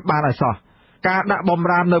ជាវិញបានឲ្យសោះការដាក់បំ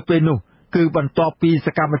រាមនៅពេលនោះគឺបន្ទាប់ពីស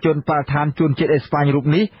កម្មជនបរិស្ថានជនជាតិអេស្ប៉ាញរូប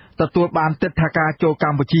នេះទទួលបានទិដ្ឋាការចូលក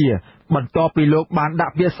ម្ពុជាបន្ទាប់ពីលោកបានដា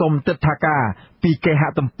ក់ពាក្យសុំទិដ្ឋាការពីគេហ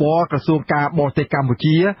ទំព័រក្រសួងការបរទេសកម្ពុ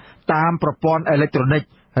ជាតាមប្រព័ន្ធអេឡិចត្រូនិក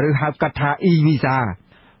ឬហៅកាត់ថា e-visa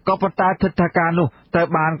ក៏ប៉ុន្តែទិដ្ឋាការនោះត្រូវ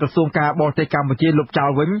បានក្រសួងការបរទេសកម្ពុជាលុបចោល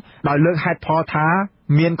វិញដោយលើកហេតុផលថា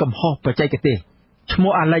មានកំហុសបច្ចេកទេសឈ្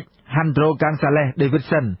មោះ Alex Handro Gonzalez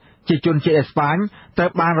Davidson ជាជនជាតិអេស្ប៉ាញត្រូ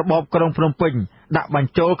វបានរបបក្រុងភ្នំពេញដាក់ប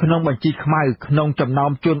ញ្ចូលក្នុងបញ្ជីខ្មៅក្នុងចំណោ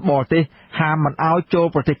មជនបរទេសហាមមិនឲ្យចូល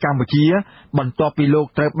ប្រទេសកម្ពុជាបន្ទាប់ពីលោក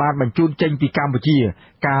ត្រូវបានបញ្ជូនចេញពីកម្ពុជា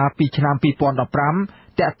កាលពីឆ្នាំ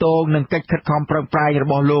 2015 តាក់ទងនឹងកិច្ចខិតខំប្រឹងប្រែងរ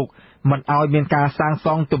បស់លោកមិនឲ្យមានការសាងស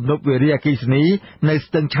ង់ទំនប់វារីអគ្គិសនីនៅ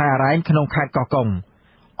ស្ទឹងឆាយអរ៉ែងក្នុងខេត្តកោះកុង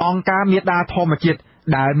អង្គការមេដាធម្មជាតិ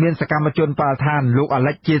ដែលមានសកម្មជនបរិស្ថានលោកអា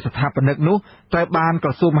ឡិចជាស្ថាបនិកនោះត្រូវបានក្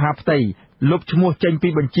រសួងមហាផ្ទៃលុបឈ្មោះចេញពី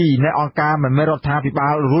បញ្ជីនៃអង្គការមិនមែនរដ្ឋាភិបា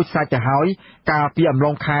លរួចស្រេចទៅហើយកាលពីអំឡុ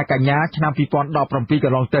ងខែកញ្ញាឆ្នាំ 2017 ក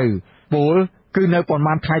ន្លងទៅពលគឺនៅប្រ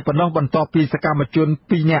មាណខែប៉ុណ្ណោះបន្ទាប់ពីសកម្មជន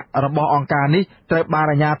2នាក់របស់អង្គការនេះត្រូវបាន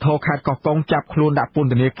អាជ្ញាធរខេត្តកោះកុងចាប់ខ្លួនដាក់ពន្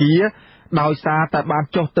ធនាគារដោយសារតែបាន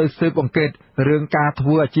ចុះទៅស៊ើបអង្កេតរឿងការធ្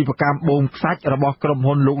វើអាជីវកម្មបូមខ្សាច់របស់ក្រុម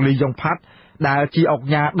ហ៊ុនលោកលីយ៉ុងផាត់ដែលជាអង្គ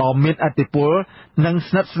ការដ៏មានឥទ្ធិពលនិង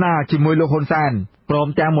ស្និទ្ធស្នាលជាមួយលោកហ៊ុនសែនព្រម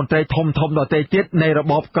ទាំងមន្ត្រីធំៗដទៃទៀតនៃរ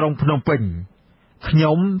បបក្រុងភ្នំពេញខ្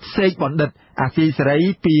ញុំសេកបណ្ឌិតអាស៊ីសេរី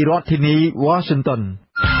ពីរដ្ឋធានី Washington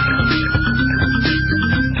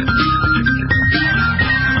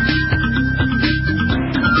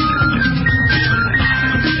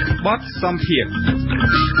បទសម្ភាសន៍